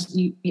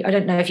 I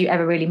don't know if you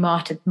ever really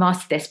mastered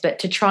this, but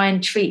to try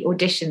and treat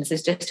auditions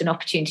as just an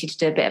opportunity to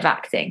do a bit of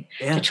acting,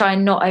 to try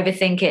and not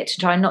overthink it, to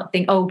try and not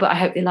think, oh, but I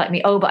hope they like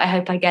me. Oh, but I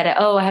hope I get it.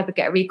 Oh, I hope I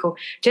get a recall.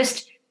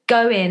 Just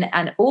go in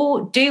and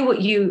do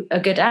what you are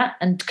good at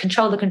and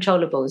control the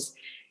controllables.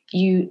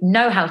 You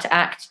know how to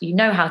act, you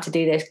know how to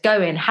do this, go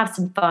in, have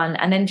some fun,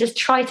 and then just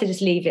try to just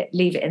leave it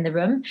in the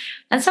room.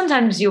 And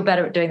sometimes you're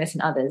better at doing this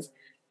than others.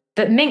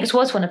 But Minx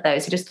was one of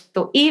those who just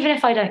thought, even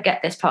if I don't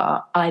get this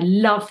part, I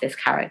love this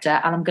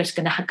character, and I'm just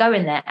going to go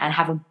in there and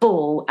have a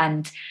ball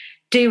and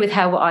do with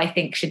her what I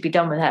think should be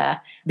done with her.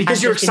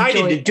 Because you're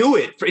excited to do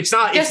it. It's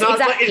not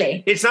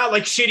exactly. It's not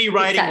like shitty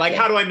writing, like,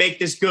 how do I make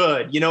this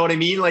good? You know what I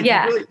mean? Like,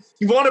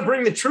 you want to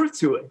bring the truth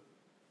to it.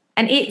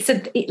 And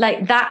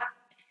like that.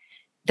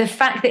 The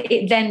fact that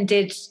it then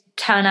did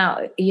turn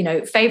out,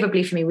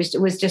 favorably for me was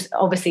just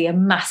obviously a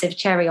massive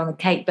cherry on the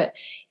cake. But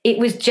it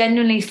was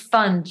genuinely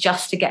fun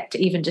just to get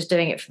to even just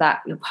doing it for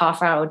that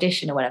half-hour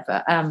audition or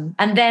whatever.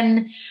 And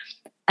then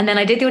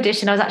I did the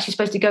audition. I was actually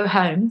supposed to go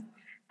home,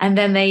 and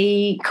then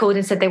they called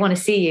and said they want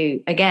to see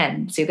you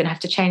again, so you're going to have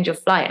to change your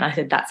flight. And I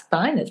said, that's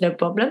fine, there's no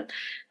problem.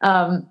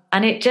 And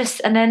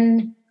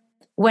then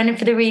went in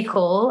for the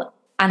recall.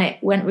 And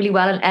it went really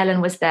well. And Ellen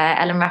was there,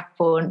 Ellen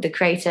Rappaport, the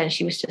creator, and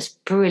she was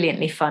just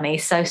brilliantly funny,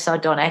 so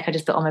sardonic. I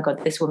just thought, oh my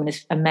God, this woman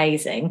is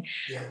amazing.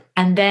 Yeah.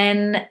 And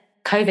then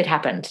COVID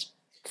happened.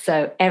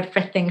 So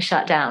everything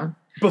shut down.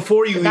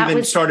 Before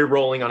you started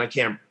rolling on a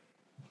camera.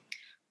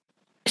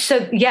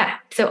 So, yeah.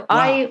 So wow.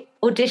 I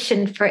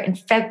auditioned for it in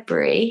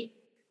February,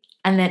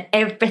 and then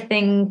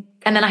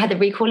I had the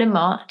recall in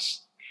March,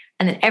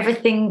 and then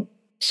everything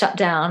shut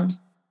down.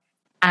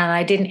 And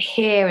I didn't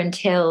hear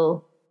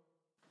until,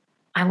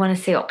 I want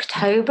to say,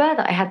 October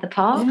that I had the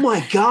part. Oh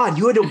my God,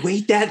 you had to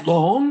wait that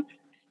long?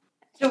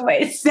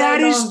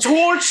 That is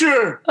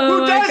torture.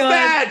 Who does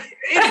that?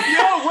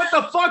 Yo, what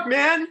the fuck,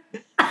 man?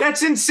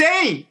 That's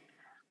insane.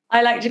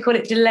 I like to call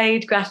it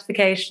delayed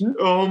gratification.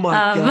 Oh my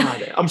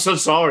God. I'm so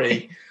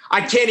sorry.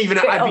 I can't even,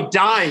 I'd be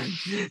dying.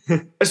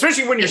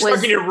 Especially when you're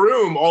stuck in your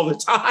room all the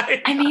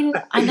time. I mean,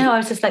 I know, I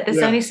was just like, there's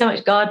only so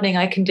much gardening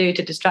I can do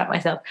to distract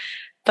myself.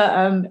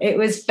 But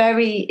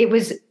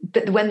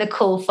but when the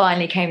call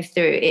finally came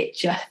through, it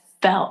just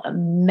felt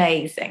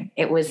amazing.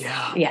 It was,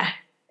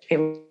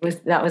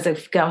 that was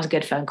a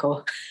good phone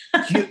call.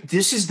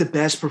 This is the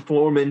best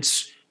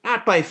performance,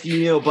 not by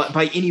female, but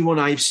by anyone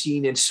I've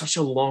seen in such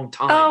a long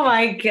time. Oh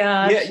my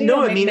gosh. Yeah,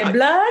 no, I mean,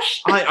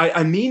 blush.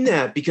 I mean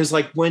that, because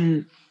like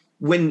when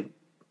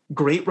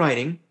great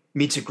writing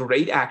meets a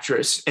great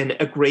actress and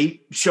a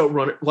great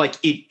showrunner, like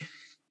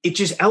it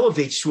just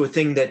elevates to a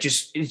thing that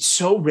it's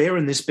so rare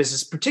in this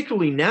business,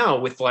 particularly now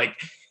with like,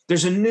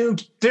 there's 10 new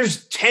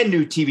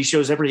TV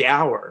shows every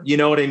hour. You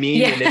know what I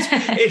mean? Yeah.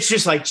 And it's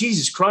just like,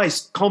 Jesus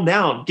Christ, calm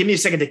down. Give me a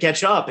second to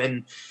catch up.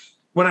 And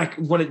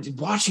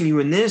watching you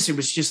in this, it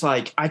was just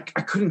like, I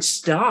couldn't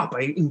stop.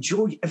 I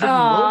enjoyed every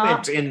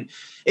moment. And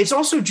it's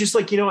also just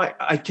like,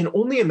 I can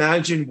only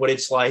imagine what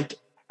it's like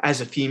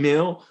as a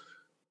female,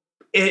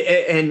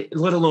 and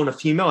let alone a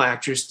female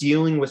actress,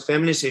 dealing with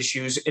feminist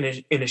issues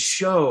in a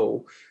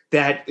show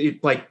that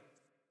like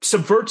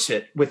subverts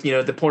it with,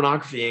 the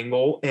pornography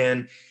angle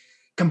and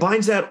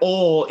combines that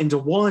all into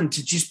one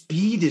to just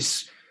be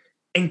this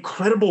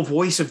incredible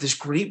voice of this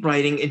great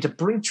writing and to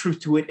bring truth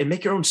to it and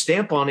make your own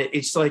stamp on it.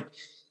 It's like,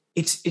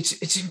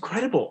 it's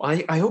incredible.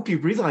 I hope you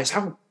realize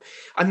how,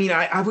 I mean,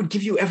 I would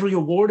give you every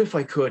award if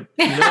I could,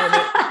 you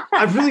know,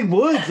 I really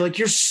would. Like,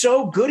 you're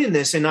so good in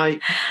this. And oh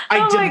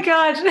my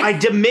God, I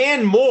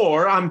demand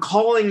more. I'm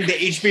calling the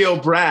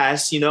HBO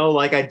brass, you know,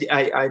 like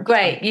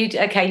great. You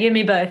and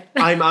me both.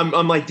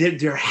 I'm like,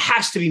 there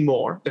has to be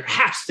more. There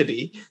has to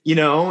be, you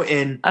know,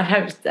 and I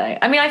hope so.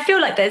 I mean, I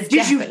feel like there's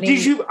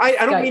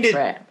I don't mean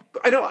to,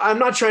 I'm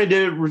not trying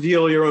to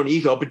reveal your own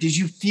ego, but did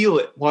you feel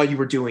it while you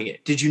were doing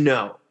it? Did you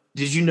know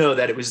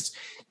that it was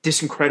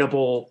this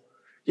incredible?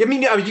 I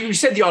mean, you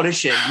said the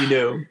audition, you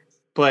knew,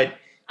 but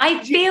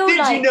did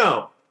you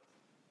know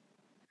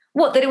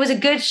what, that it was a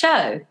good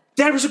show?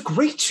 That it was a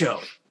great show.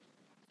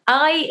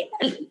 It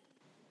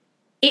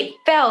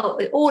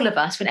felt, all of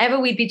us, whenever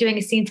we'd be doing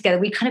a scene together,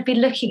 we'd kind of be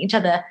looking at each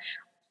other.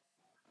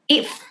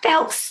 It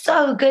felt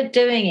so good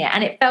doing it.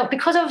 And it felt,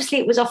 because obviously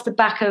it was off the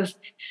back of,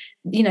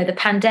 you know, the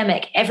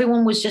pandemic,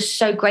 everyone was just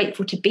so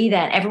grateful to be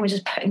there. And everyone was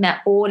just putting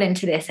their all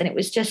into this. And it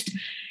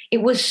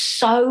was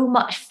so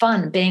much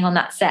fun being on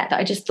that set that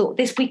I just thought,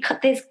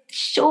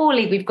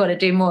 surely we've got to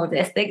do more of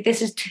this.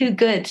 This is too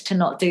good to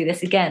not do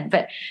this again.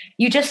 But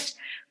you just,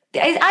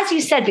 as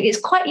you said, it's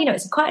quite, you know,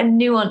 it's quite a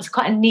nuanced,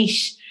 quite a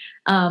niche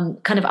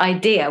kind of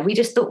idea. We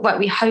just thought, right,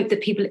 we hope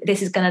that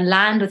this is going to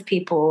land with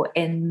people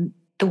in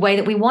the way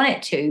that we want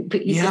it to.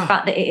 But the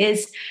fact that it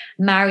is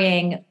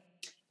marrying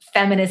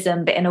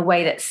feminism, but in a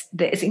way that's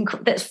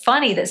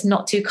funny, that's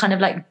not too kind of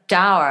like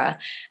dour.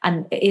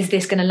 And is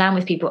this going to land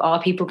with people? Are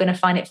people going to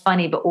find it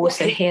funny, but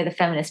also hear the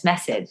feminist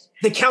message?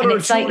 The counter,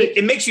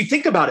 it makes you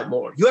think about it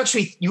more. You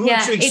actually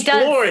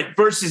explore it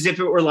versus if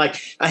it were like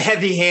a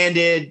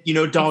heavy-handed, you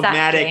know,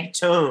 dogmatic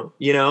tone,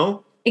 you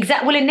know?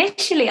 Exactly. Well,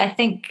 initially, I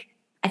think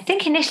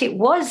initially it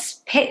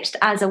was pitched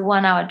as a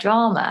 1-hour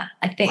drama,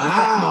 I think,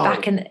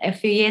 back in a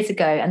few years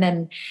ago. And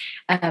then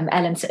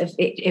Ellen sort of,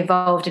 it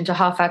evolved into a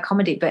half-hour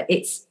comedy, but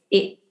it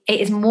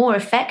is more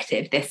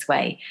effective this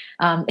way.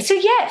 So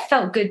yeah, it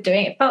felt good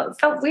doing it. It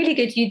felt really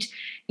good.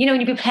 When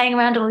you'd be playing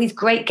around all these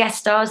great guest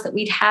stars that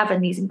we'd have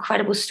and these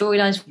incredible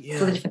storylines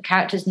for the different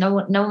characters. No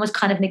one was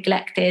kind of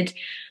neglected.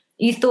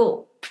 You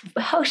thought,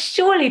 oh,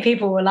 surely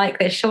people will like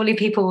this. Surely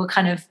people will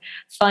kind of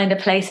find a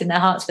place in their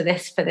hearts for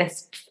this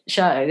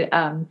show.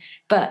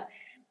 But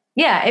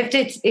yeah, I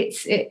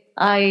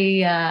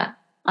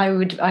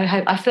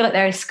feel like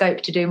there is scope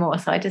to do more.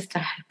 So I hope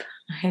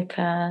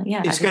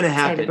it's going to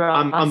happen.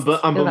 I'm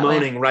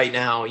bemoaning right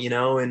now, you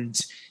know, and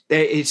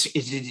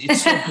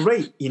it's so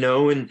great, you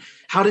know. And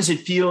how does it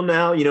feel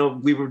now? You know,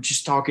 we were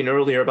just talking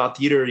earlier about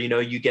theater, you know,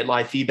 you get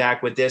live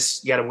feedback with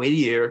this, you got to wait a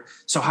year.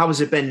 So how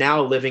has it been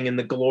now living in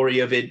the glory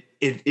of it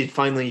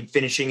finally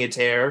finishing its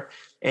hair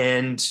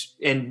and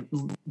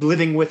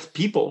living with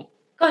people?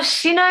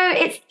 Gosh, you know,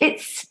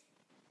 it's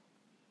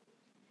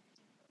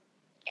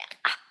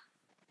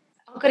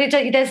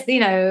there's, you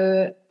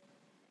know,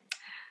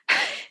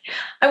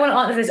 I want to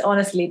answer this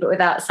honestly, but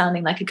without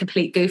sounding like a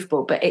complete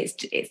goofball. But it's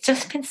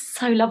just been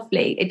so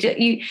lovely.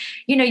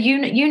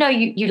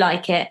 You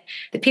like it.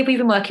 The people you've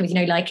been working with, you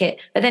know, like it.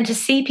 But then to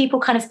see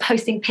people kind of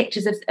posting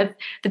pictures of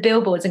the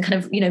billboards and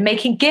kind of, you know,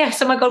 making gifts.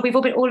 Oh my God,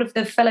 all of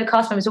the fellow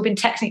cast members all been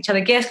texting each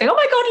other gifts, going, oh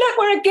my God, look,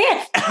 we're a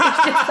gift.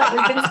 It's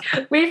just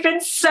like we've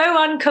been so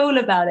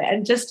uncool about it,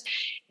 and just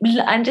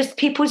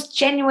people's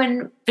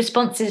genuine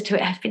responses to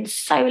it have been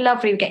so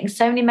lovely. We're getting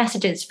so many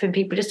messages from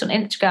people just on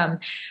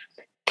Instagram,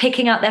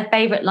 picking out their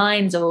favorite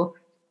lines, or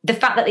the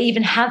fact that they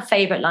even have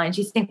favorite lines.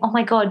 You think, oh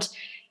my God,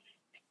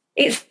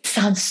 it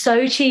sounds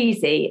so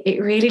cheesy.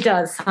 It really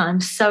does.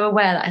 I'm so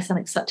aware that I sound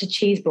like such a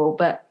cheeseball,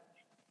 but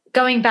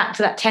going back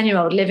to that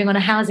 10-year-old living on a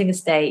housing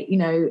estate, you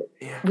know,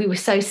 we were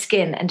so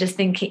skint, and just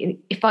thinking,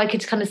 if I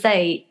could kind of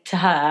say to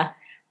her,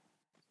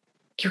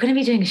 you're going to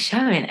be doing a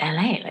show in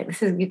LA. Like,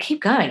 you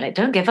keep going. Like,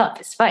 don't give up.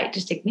 It's fine.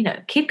 Just, you know,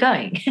 keep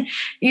going.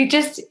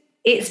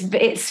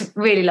 It's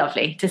really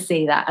lovely to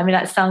see that. I mean,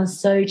 that sounds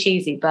so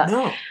cheesy, but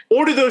no.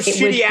 Or to those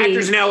shitty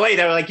actors in LA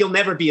that are like, you'll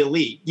never be a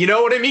lead. You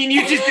know what I mean?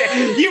 You just,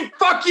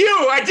 fuck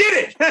you. I did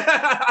it.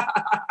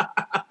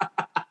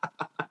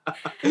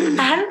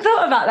 I hadn't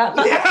thought about that.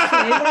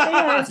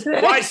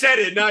 Well, I said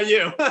it, not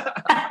you.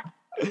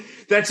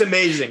 That's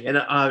amazing. And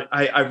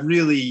I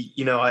really,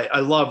 you know,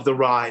 I love the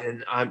ride,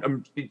 and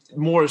I'm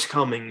more is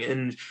coming,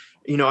 and,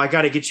 you know, I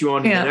got to get you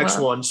on to the next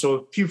one. So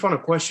a few fun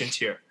questions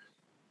here.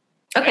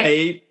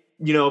 Okay.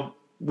 You know,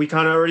 we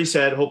kind of already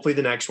said, hopefully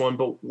the next one,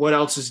 but what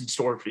else is in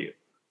store for you?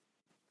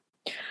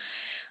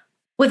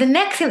 Well, the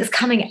next thing that's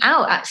coming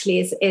out actually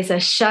is a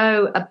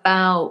show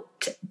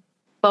about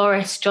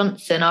Boris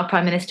Johnson, our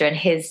Prime Minister, and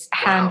his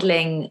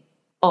handling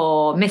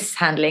or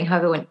mishandling,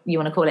 however you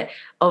want to call it,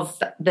 of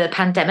the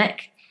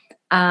pandemic.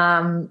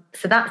 So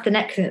that's the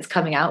next thing that's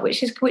coming out,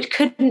 which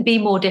couldn't be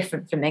more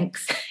different from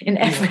Minx in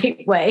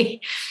every way.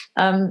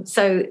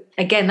 So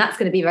again, that's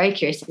going to be very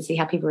curious to see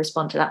how people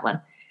respond to that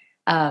one.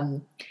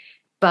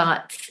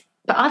 But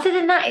other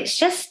than that, it's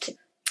just,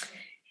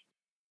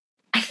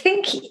 I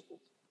think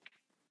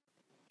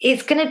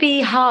it's going to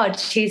be hard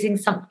choosing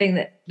something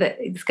that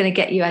is going to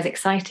get you as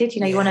excited.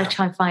 You know, you want to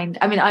try and find,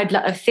 I mean,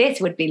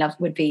 theatre would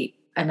be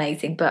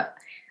amazing, but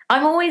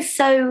I'm always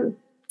so,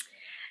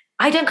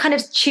 I don't kind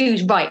of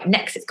choose, right,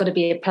 next it's got to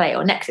be a play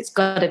or next it's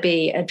got to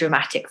be a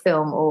dramatic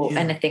film or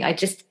anything. I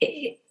just,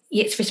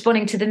 it's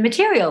responding to the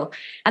material.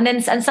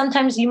 And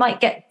sometimes you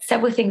might get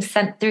several things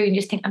sent through and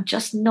you just think, I'm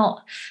just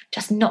not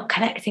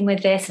connecting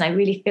with this. And I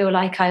really feel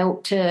like I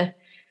ought to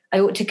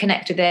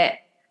connect with it.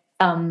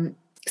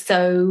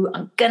 So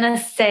I'm going to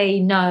say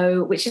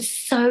no, which is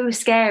so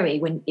scary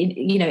when,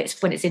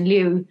 it's in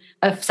lieu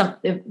of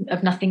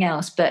of nothing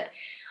else. But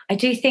I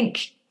do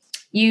think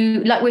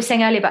like we were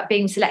saying earlier about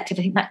being selective,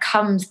 I think that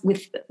comes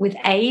with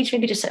age,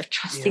 maybe just sort of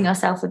trusting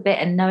yourself a bit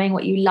and knowing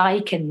what you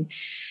like and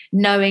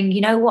knowing,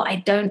 you know what,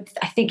 I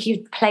think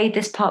you've played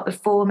this part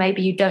before.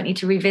 Maybe you don't need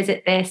to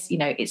revisit this.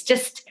 It's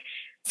just,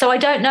 so I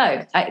don't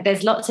know.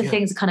 There's lots of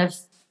things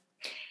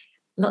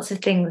lots of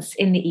things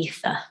in the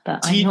ether,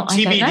 but I'm not,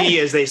 TBD, I don't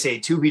know. as they say,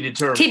 to be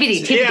determined.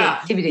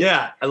 TBD.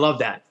 Yeah, I love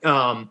that.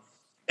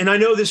 And I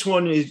know this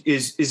one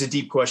is a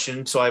deep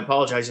question, so I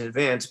apologize in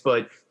advance.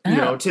 But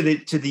to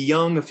the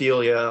young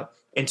Ophelia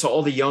and to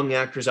all the young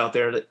actors out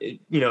there,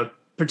 that,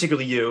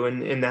 particularly you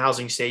in the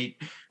housing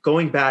state,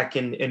 going back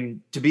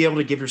and to be able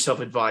to give yourself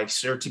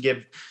advice or to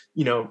give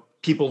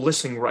people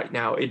listening right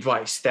now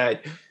advice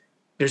that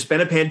there's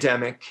been a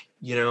pandemic.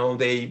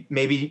 They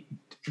maybe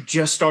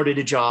just started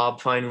a job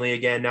finally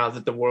again now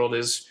that the world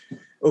is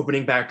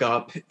opening back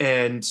up,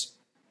 and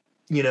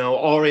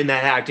are in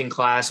that acting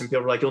class, and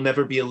people are like, you'll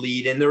never be a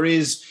lead. And there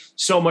is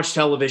so much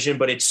television,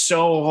 but it's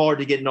so hard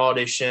to get an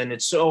audition.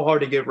 It's so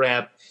hard to get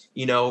rep.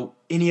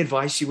 Any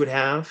advice you would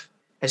have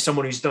as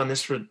someone who's done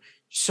this for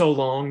so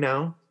long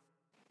now?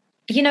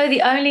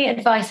 The only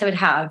advice I would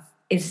have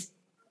is,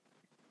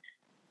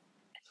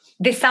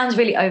 this sounds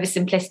really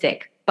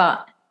oversimplistic,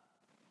 but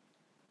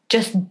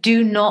just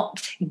do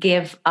not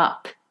give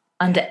up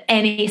under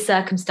any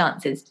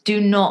circumstances.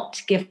 Do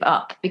not give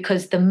up,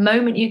 because the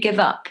moment you give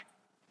up,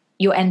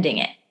 you're ending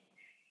it.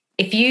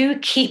 If you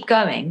keep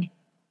going,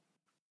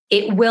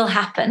 it will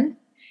happen.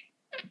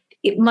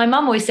 My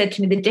mum always said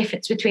to me, the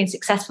difference between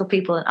successful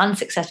people and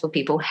unsuccessful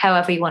people,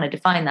 however you want to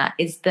define that,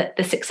 is that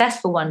the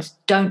successful ones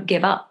don't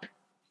give up.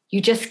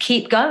 You just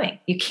keep going.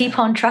 You keep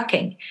on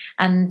trucking.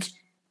 And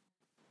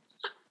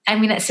I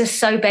mean, it's just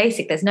so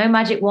basic. There's no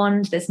magic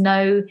wand. There's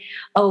no,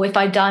 if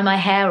I dye my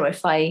hair, or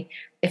if I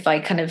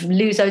kind of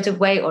lose loads of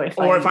weight, or if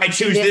I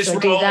choose this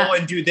role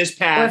and do this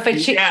path. Or if I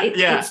choose,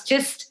 it's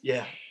just,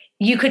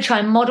 you could try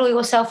and model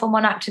yourself on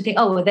one actor and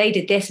think, they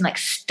did this, and like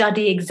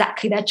study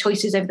exactly their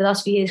choices over the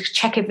last few years,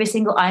 check every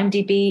single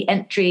IMDb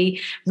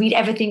entry, read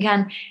everything you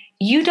can.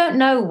 You don't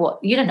know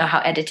how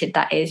edited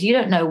that is. You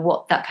don't know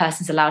what that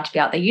person's allowed to be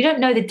out there. You don't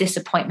know the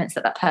disappointments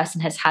that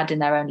person has had in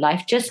their own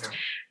life.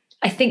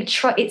 I think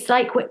it's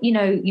like,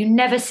 you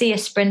never see a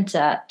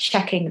sprinter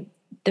checking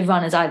the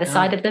runners either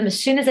side of them. As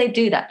soon as they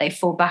do that, they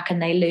fall back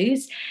and they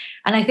lose.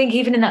 And I think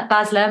even in that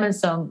Baz Luhrmann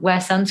song, Wear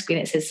Sunscreen,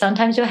 it says,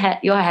 sometimes you're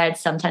ahead,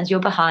 sometimes you're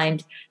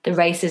behind. The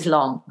race is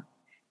long.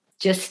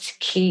 Just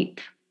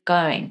keep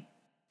going.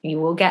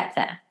 You will get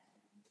there.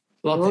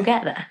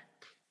 Get there.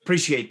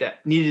 Appreciate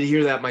that. Needed to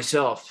hear that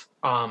myself.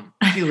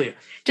 Ophelia.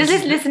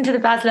 Just listen to the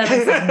Baz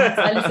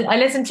Luhrmann song. I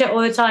listen to it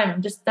all the time.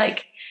 I'm just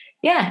like,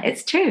 yeah,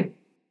 it's true.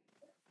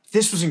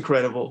 This was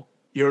incredible.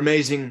 You're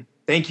amazing.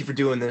 Thank you for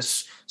doing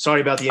this.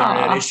 Sorry about the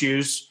internet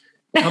issues.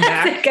 Come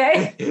back.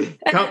 Okay.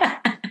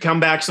 Come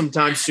back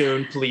sometime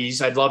soon,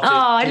 please. I'd love to.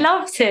 I'd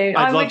love to.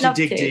 I'd love to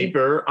dig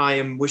deeper. I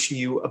am wishing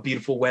you a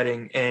beautiful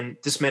wedding, and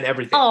this meant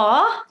everything.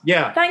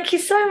 Yeah. Thank you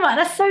so much.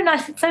 That's so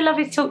nice. It's so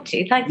lovely to talk to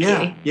you. Thank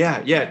you.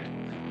 Yeah.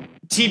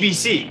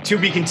 TBC, to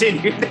be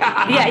continued.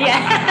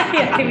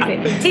 Yeah,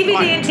 TBC.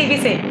 TBD and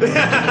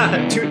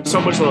TBC.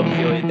 So much love,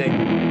 Ophelia. Thank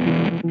you.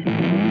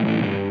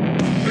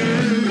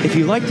 If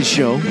you like the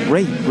show,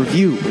 rate,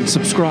 review, and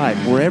subscribe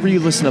wherever you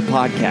listen to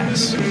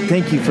podcasts.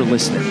 Thank you for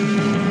listening.